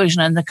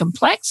inclusion and the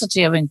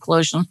complexity of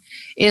inclusion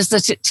is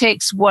that it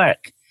takes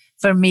work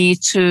for me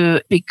to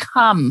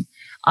become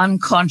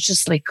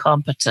unconsciously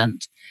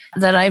competent,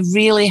 that I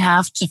really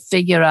have to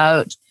figure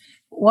out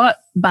what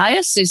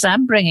biases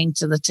I'm bringing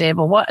to the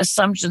table, what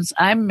assumptions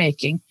I'm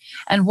making,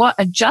 and what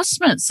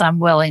adjustments I'm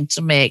willing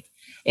to make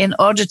in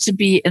order to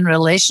be in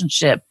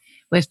relationship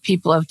with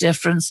people of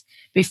difference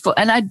before.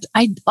 And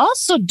I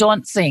also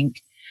don't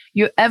think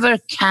you ever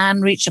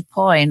can reach a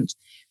point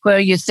where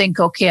you think,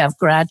 okay, I've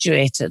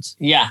graduated.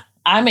 Yeah.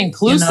 I'm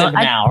inclusive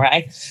now,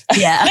 right?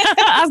 Yeah,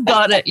 I've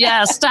got it.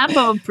 Yeah, stamp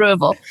of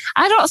approval.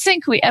 I don't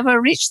think we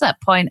ever reach that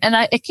point. And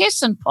a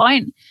case in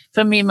point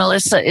for me,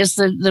 Melissa, is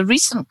the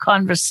recent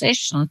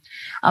conversation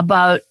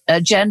about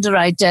gender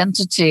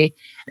identity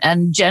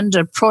and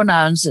gender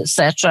pronouns,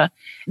 etc.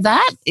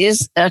 That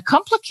is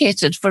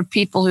complicated for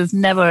people who've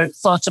never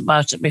thought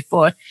about it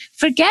before.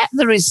 Forget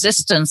the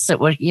resistance that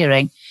we're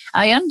hearing.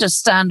 I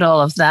understand all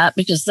of that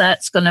because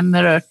that's going to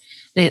mirror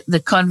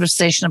the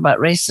conversation about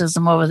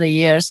racism over the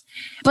years.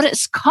 But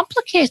it's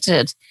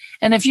complicated.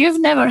 And if you've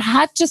never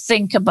had to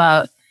think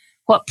about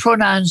what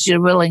pronouns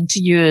you're willing to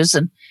use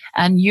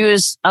and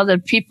use other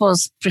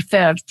people's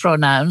preferred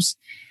pronouns,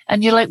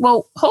 and you're like,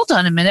 well, hold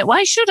on a minute,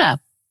 why should I?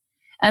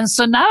 And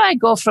so now I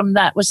go from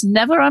that was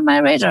never on my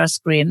radar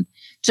screen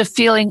to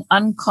feeling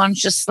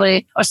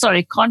consciously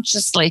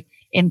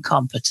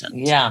incompetent.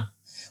 Yeah.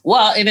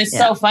 Well, and it's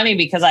so funny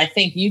because I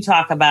think you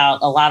talk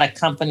about a lot of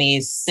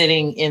companies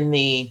sitting in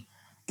the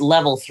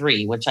level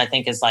 3, which I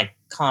think is like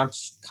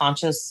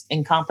conscious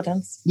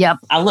incompetence. Yep.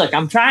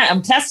 I'm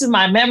testing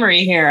my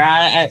memory here.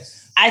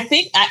 I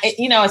think,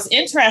 it's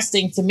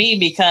interesting to me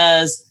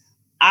because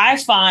I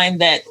find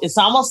that it's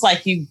almost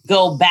like you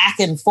go back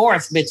and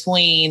forth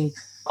between,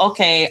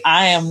 okay,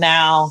 I am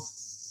now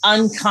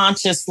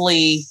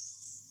unconsciously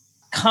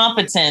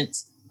competent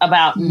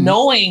about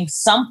knowing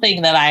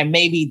something that I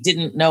maybe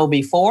didn't know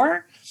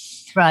before.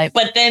 Right.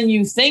 But then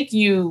you think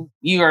you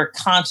are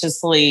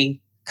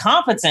consciously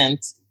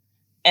competent,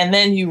 and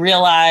then you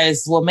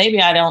realize, well, maybe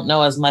I don't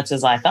know as much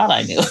as I thought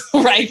I knew,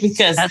 right?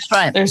 Because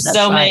there's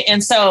so many.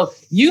 And so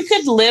you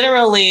could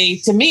literally,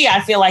 to me,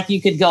 I feel like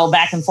you could go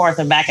back and forth,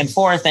 and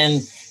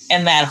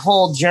that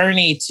whole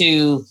journey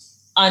to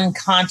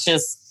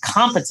unconscious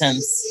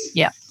competence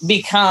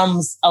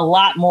becomes a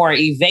lot more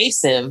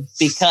evasive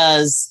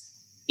because,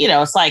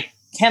 it's like,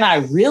 can I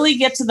really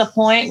get to the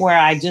point where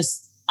I just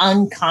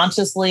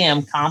unconsciously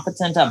am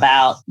competent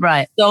about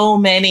so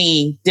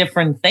many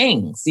different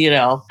things,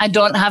 I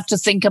don't have to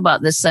think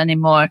about this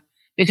anymore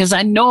because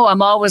I know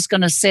I'm always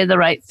going to say the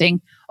right thing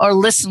or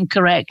listen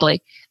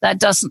correctly. That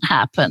doesn't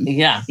happen.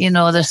 Yeah.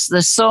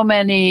 There's so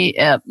many,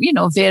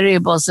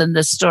 variables in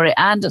this story,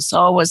 and it's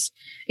always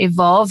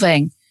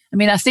evolving. I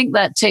mean, I think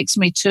that takes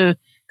me to,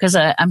 because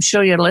I'm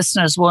sure your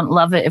listeners won't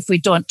love it if we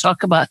don't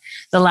talk about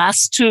the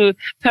last two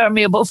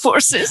permeable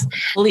forces.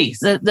 Please.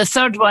 The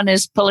third one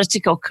is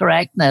political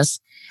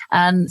correctness.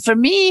 And for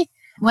me,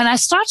 when I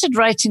started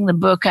writing the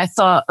book, I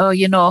thought,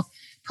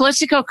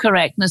 political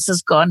correctness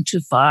has gone too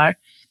far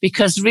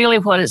because really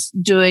what it's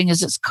doing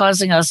is it's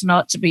causing us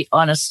not to be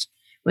honest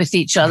with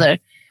each other.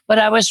 But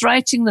I was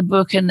writing the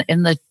book in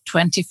the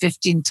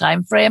 2015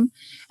 timeframe,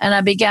 and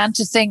I began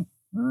to think,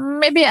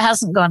 maybe it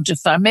hasn't gone too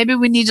far. Maybe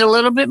we need a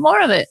little bit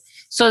more of it,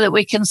 so that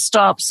we can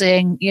stop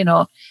saying,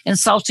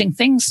 insulting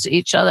things to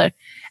each other.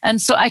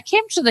 And so I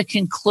came to the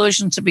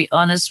conclusion, to be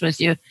honest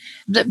with you,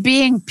 that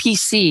being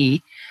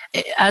PC,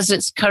 as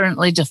it's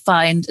currently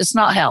defined, is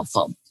not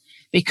helpful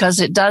because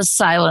it does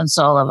silence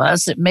all of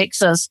us.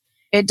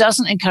 It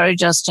doesn't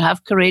encourage us to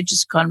have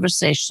courageous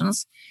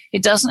conversations.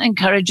 It doesn't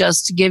encourage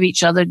us to give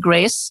each other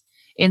grace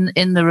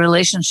in the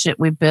relationship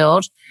we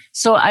build.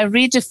 So I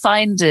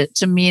redefined it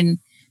to mean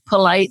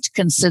polite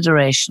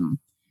consideration,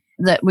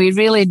 that we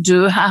really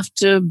do have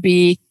to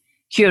be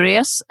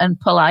curious and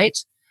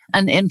polite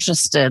and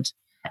interested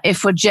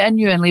if we're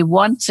genuinely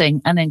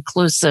wanting an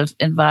inclusive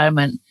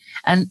environment.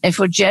 And if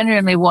we're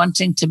genuinely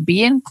wanting to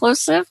be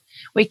inclusive,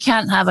 we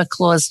can't have a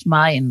closed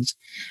mind.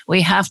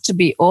 We have to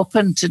be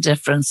open to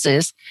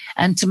differences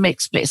and to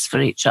make space for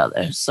each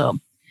other. So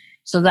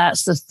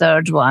that's the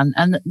third one.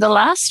 And the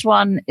last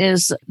one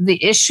is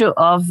the issue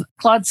of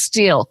Claude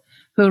Steele,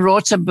 who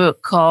wrote a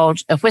book called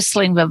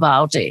Whistling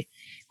Vivaldi,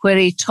 where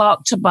he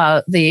talked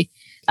about the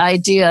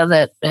idea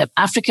that an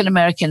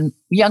African-American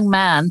young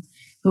man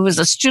who was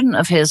a student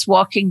of his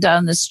walking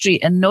down the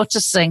street and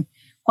noticing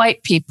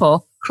white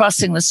people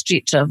crossing the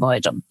street to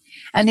avoid him.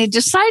 And he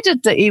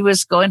decided that he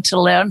was going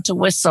to learn to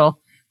whistle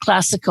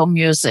classical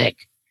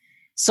music.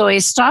 So he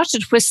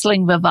started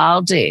whistling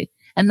Vivaldi,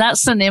 and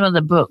that's the name of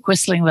the book,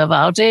 Whistling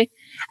Vivaldi.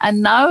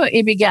 And now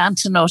he began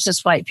to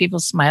notice white people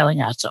smiling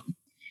at him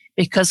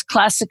because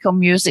classical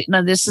music,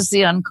 now this is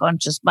the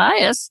unconscious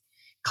bias,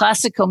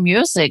 classical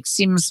music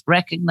seems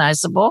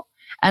recognizable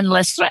and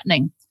less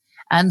threatening.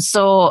 And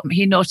so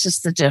he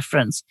noticed the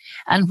difference.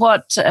 And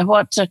what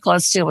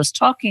Claude Steele was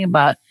talking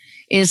about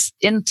is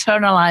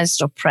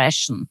internalized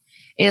oppression,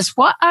 is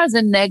what are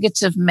the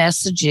negative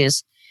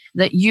messages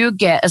that you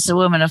get as a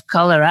woman of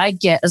color, I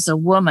get as a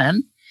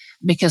woman,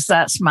 because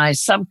that's my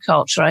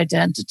subculture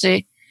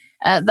identity,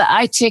 that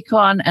I take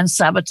on and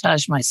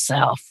sabotage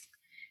myself.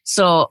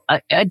 So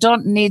I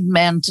don't need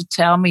men to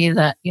tell me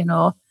that,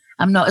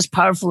 I'm not as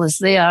powerful as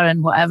they are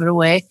in whatever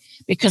way,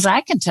 because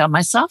I can tell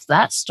myself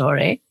that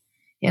story.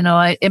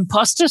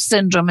 Imposter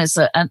syndrome is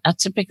a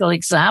typical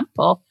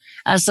example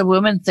as a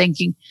woman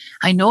thinking,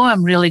 I know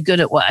I'm really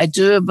good at what I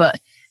do, but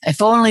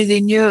if only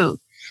they knew,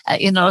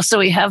 so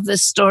we have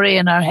this story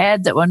in our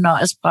head that we're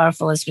not as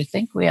powerful as we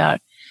think we are.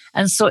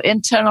 And so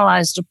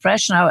internalized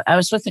oppression, I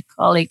was with a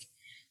colleague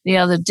the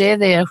other day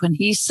there when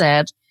he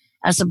said,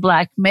 as a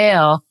Black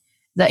male,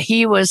 that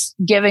he was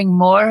giving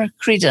more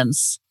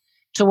credence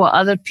to what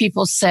other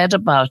people said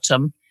about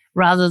him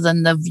rather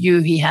than the view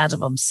he had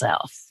of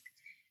himself.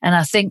 And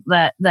I think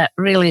that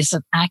really is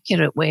an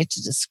accurate way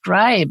to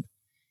describe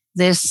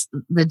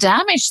the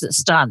damage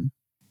that's done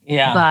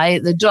by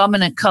the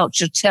dominant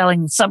culture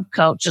telling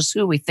subcultures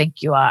who we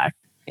think you are.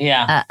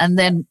 Yeah. And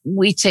then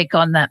we take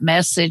on that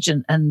message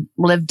and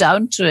live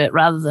down to it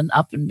rather than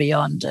up and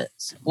beyond it.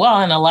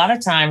 Well, and a lot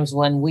of times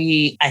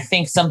I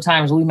think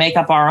sometimes we make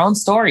up our own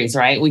stories,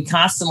 right? We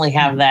constantly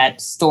have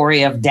that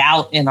story of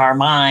doubt in our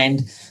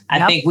mind.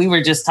 I think we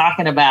were just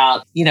talking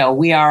about,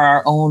 we are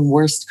our own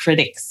worst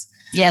critics.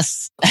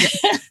 Yes.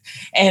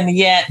 And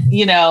yet,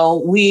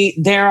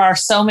 there are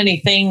so many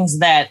things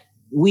that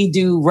we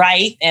do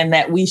right and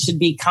that we should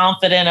be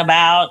confident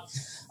about.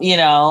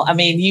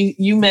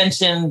 You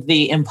mentioned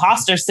the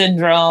imposter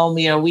syndrome.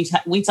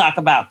 We talk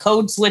about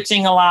code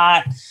switching a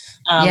lot.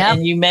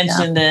 And you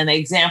mentioned an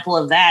example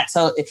of that.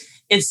 So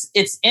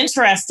it's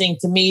interesting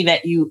to me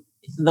that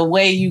the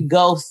way you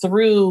go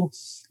through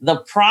the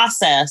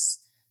process,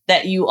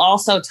 that you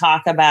also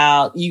talk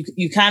about,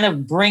 you kind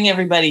of bring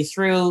everybody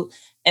through,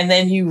 and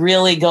then you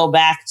really go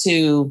back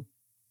to,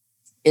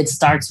 it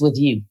starts with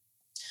you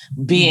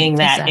being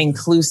that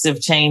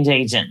inclusive change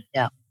agent.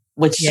 Yeah.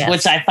 Which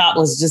I thought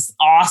was just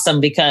awesome,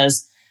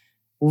 because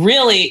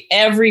really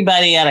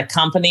everybody at a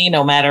company,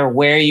 no matter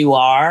where you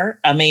are,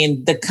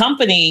 the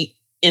company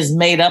is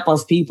made up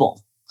of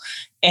people,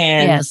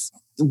 and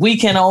we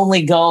can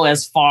only go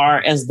as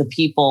far as the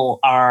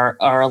people are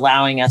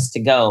allowing us to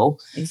go.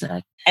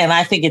 Exactly. And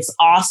I think it's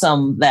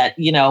awesome that,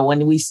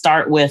 when we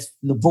start with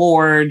the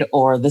board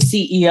or the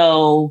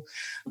CEO,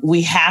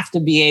 we have to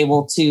be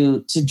able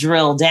to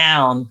drill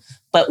down,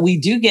 but we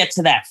do get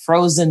to that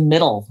frozen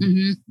middle.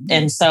 Mm-hmm.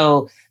 And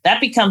so that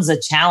becomes a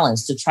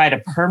challenge to try to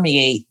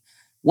permeate,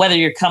 whether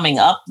you're coming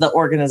up the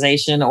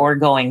organization or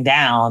going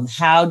down.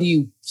 How do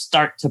you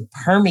start to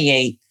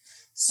permeate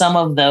some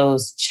of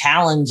those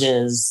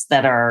challenges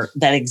that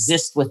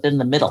exist within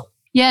the middle?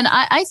 Yeah, and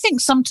I think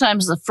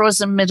sometimes the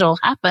frozen middle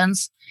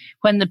happens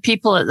when the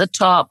people at the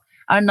top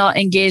are not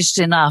engaged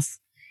enough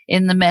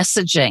in the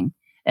messaging.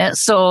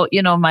 So,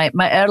 my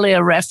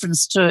earlier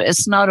reference to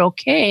it's not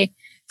okay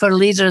for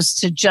leaders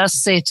to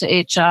just say to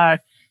HR,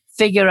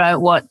 figure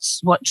out what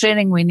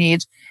training we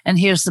need, and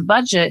here's the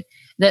budget.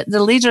 That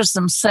the leaders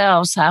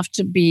themselves have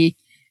to be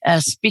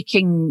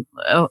speaking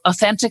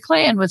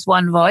authentically and with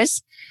one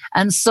voice,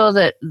 and so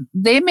that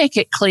they make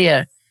it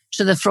clear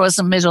to the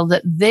frozen middle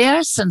that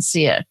they're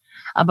sincere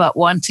about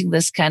wanting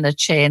this kind of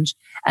change,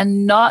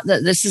 and not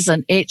that this is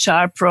an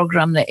HR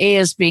program that A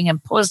is being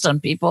imposed on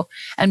people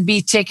and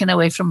B taken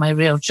away from my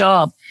real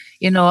job.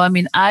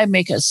 I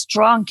make a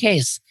strong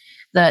case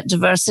that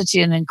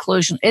diversity and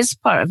inclusion is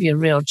part of your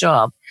real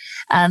job,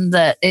 and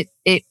that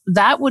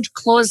that would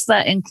close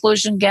that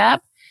inclusion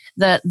gap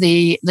that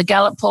the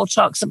Gallup poll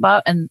talks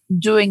about, and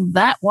doing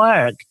that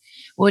work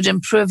would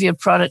improve your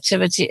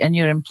productivity and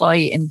your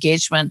employee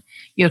engagement,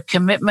 your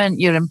commitment,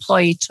 your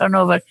employee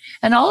turnover,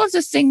 and all of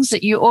the things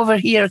that you over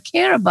here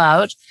care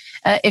about.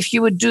 If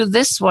you would do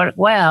this work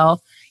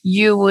well,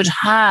 you would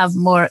have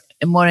more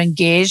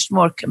engaged,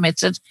 more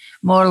committed,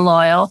 more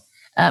loyal,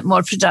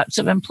 more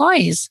productive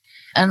employees.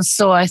 And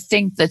so I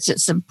think that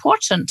it's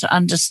important to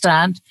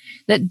understand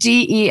that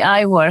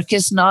DEI work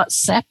is not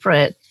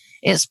separate.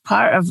 It's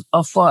part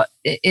of what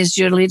is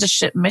your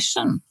leadership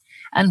mission.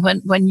 And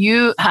when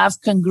you have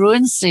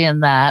congruency in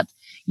that,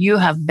 you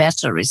have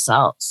better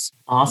results.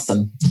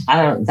 Awesome.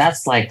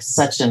 That's like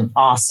such an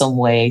awesome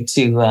way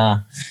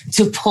to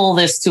pull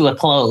this to a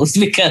close,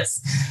 because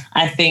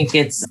I think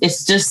it's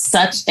just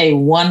such a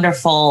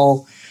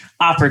wonderful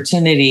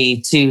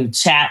opportunity to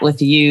chat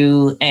with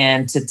you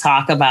and to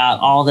talk about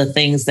all the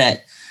things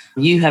that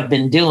you have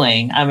been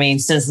doing. I mean,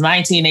 since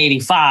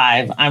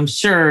 1985, I'm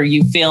sure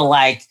you feel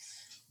like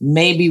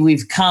maybe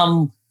we've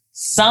come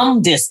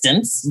some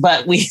distance,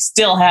 but we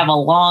still have a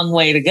long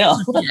way to go.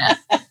 Yeah.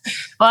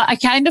 Well, I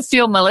kind of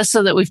feel,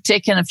 Melissa, that we've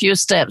taken a few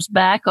steps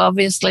back,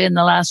 obviously, in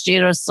the last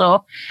year or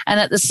so. And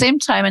at the same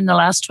time, in the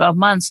last 12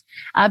 months,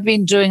 I've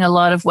been doing a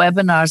lot of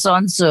webinars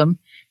on Zoom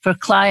for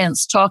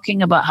clients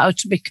talking about how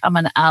to become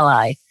an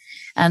ally.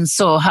 And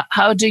so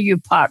how do you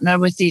partner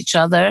with each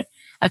other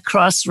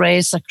across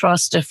race,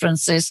 across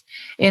differences,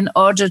 in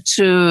order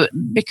to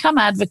become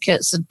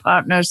advocates and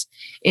partners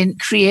in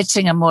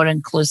creating a more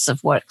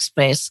inclusive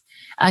workspace?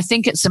 I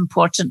think it's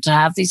important to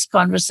have these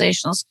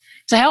conversations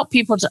to help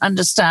people to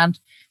understand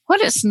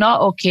what it's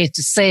not okay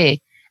to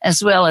say,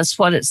 as well as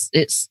what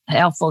it's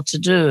helpful to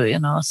do,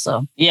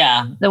 So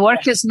yeah, the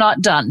work is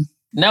not done.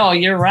 No,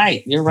 you're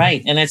right. You're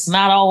right. And it's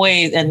not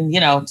always, and,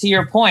 to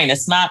your point,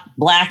 it's not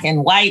black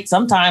and white.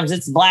 Sometimes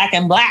it's black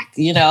and black,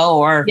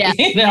 or,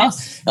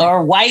 yes.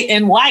 or white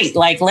and white.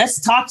 Like,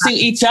 let's talk to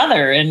each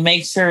other and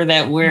make sure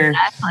that we're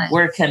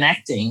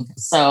connecting.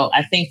 So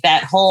I think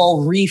that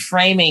whole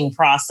reframing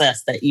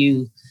process that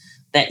you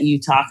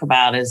talk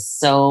about is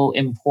so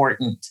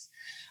important.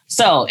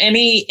 So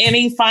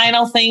any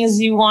final things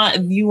you want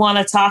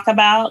to talk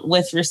about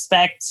with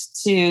respect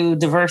to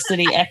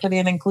diversity, equity,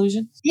 and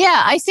inclusion?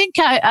 Yeah, I think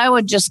I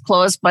would just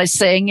close by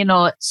saying,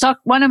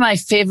 one of my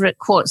favorite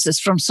quotes is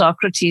from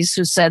Socrates,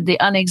 who said, "The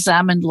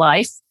unexamined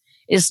life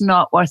is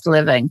not worth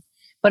living."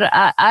 But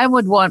I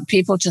would want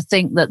people to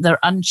think that their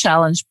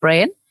unchallenged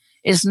brain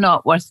is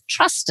not worth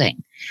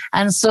trusting.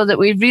 And so that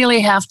we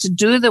really have to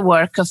do the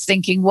work of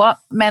thinking, what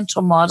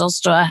mental models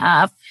do I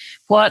have?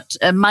 What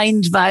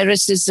mind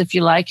viruses, if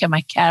you like, am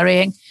I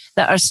carrying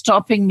that are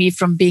stopping me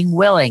from being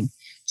willing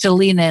to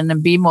lean in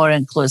and be more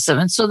inclusive?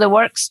 And so the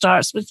work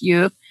starts with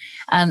you.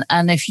 And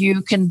if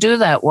you can do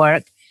that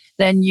work,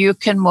 then you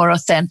can more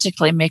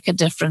authentically make a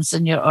difference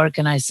in your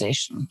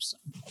organization. So.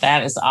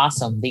 That is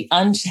awesome. The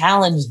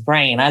unchallenged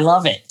brain. I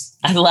love it.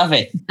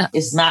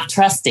 It's not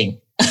trusting.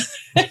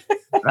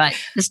 Right.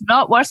 It's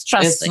not worth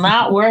trusting. It's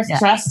not worth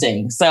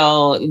trusting.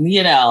 So,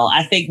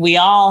 I think we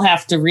all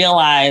have to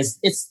realize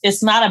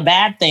it's not a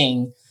bad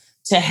thing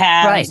to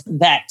have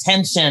that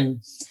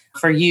tension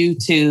for you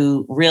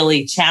to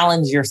really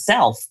challenge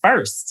yourself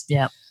first.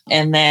 Yeah.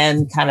 And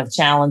then kind of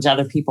challenge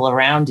other people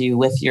around you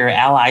with your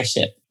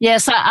allyship.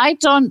 Yes,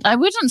 I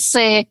wouldn't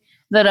say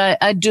that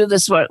I do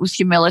this work with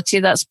humility.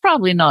 That's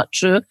probably not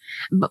true.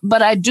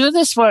 But I do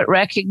this work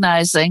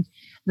recognizing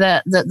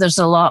that there's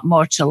a lot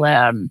more to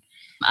learn.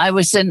 I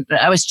was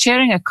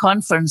chairing a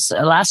conference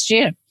last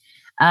year,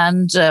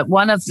 and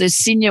one of the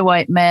senior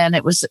white men,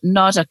 it was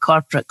not a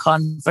corporate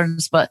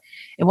conference, but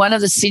one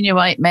of the senior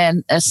white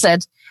men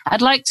said,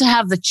 "I'd like to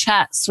have the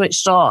chat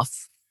switched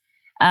off."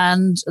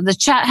 And the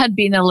chat had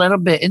been a little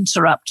bit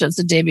interrupted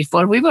the day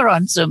before. We were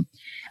on Zoom.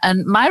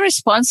 And my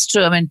response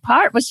to him in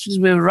part was because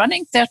we were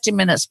running 30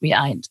 minutes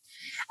behind.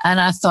 And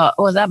I thought,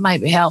 that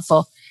might be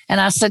helpful.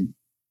 And I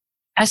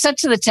said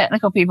to the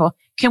technical people,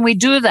 "Can we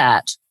do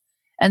that?"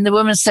 And the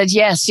woman said,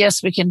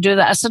 yes, we can do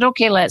that. I said,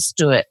 okay, let's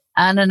do it.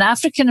 And an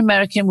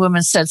African-American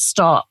woman said,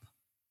 "Stop."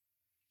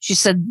 She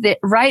said,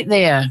 right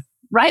there,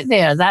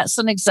 that's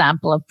an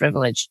example of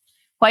privilege.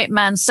 White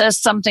man says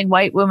something,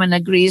 white woman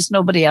agrees,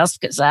 nobody else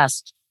gets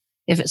asked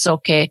if it's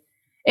okay.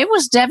 It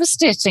was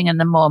devastating in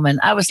the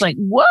moment. I was like,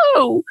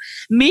 whoa,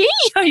 me?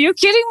 Are you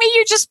kidding me?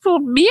 You just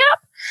pulled me up.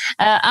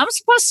 I'm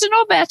supposed to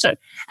know better.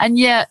 And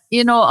yet,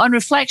 on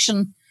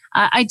reflection,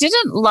 I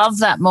didn't love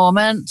that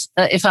moment,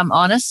 if I'm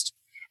honest.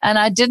 And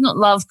I didn't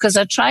love, because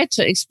I tried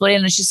to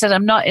explain, and she said,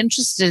 "I'm not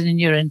interested in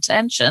your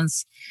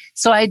intentions."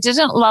 So I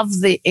didn't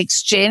love the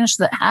exchange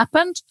that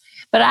happened.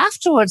 But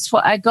afterwards,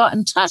 what I got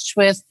in touch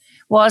with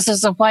was,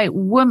 as a white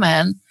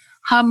woman,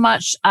 how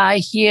much I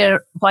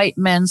hear white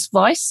men's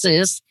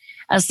voices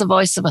as the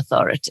voice of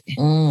authority.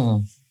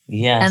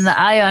 Yes. And that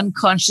I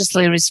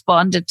unconsciously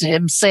responded to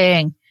him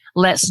saying,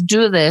 "Let's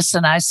do this."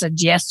 And I said,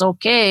 "Yes,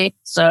 okay,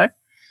 sir."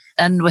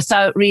 And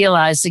without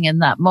realizing in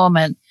that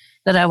moment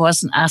that I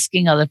wasn't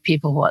asking other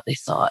people what they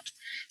thought.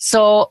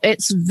 So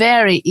it's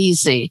very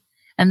easy.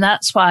 And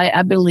that's why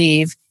I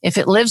believe if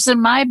it lives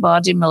in my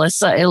body,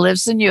 Melissa, it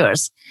lives in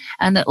yours,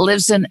 and it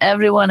lives in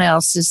everyone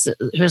else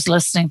who's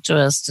listening to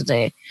us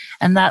today.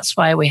 And that's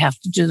why we have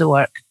to do the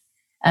work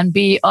and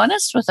be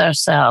honest with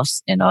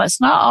ourselves.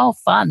 It's not all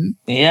fun.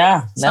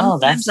 Yeah, no,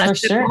 Sometimes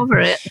that's for sure. Over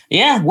it.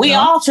 Yeah, we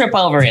all trip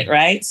over it,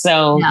 right?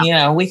 So,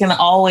 we can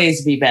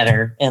always be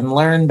better and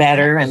learn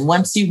better. And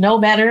once you know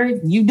better,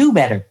 you do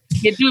better.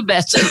 You do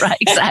better, right?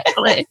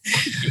 Exactly.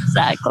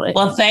 Exactly.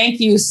 Well, thank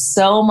you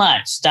so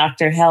much,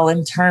 Dr.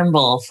 Helen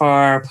Turnbull,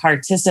 for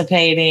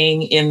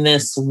participating in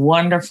this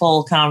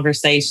wonderful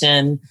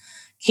conversation.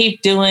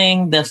 Keep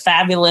doing the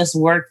fabulous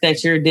work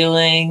that you're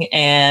doing.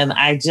 And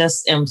I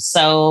just am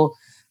so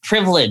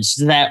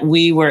privileged that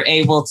we were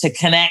able to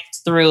connect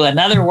through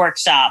another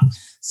workshop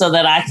so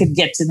that I could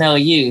get to know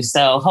you.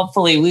 So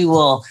hopefully we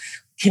will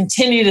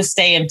continue to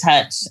stay in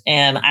touch.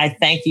 And I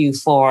thank you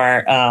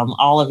for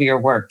all of your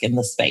work in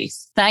the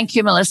space. Thank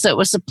you, Melissa. It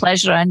was a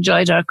pleasure. I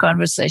enjoyed our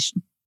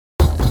conversation.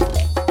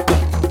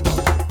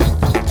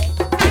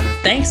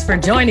 Thanks for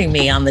joining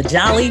me on the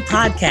Jolly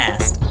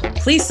Podcast.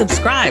 Please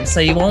subscribe so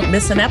you won't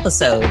miss an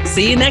episode.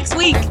 See you next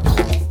week.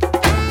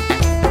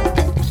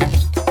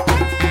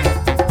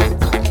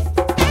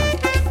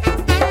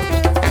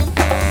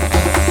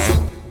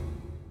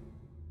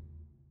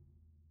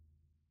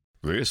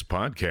 This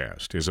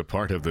podcast is a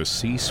part of the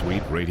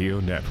C-Suite Radio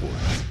Network.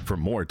 For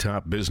more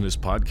top business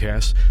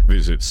podcasts,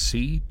 visit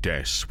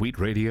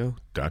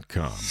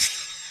c-suiteradio.com.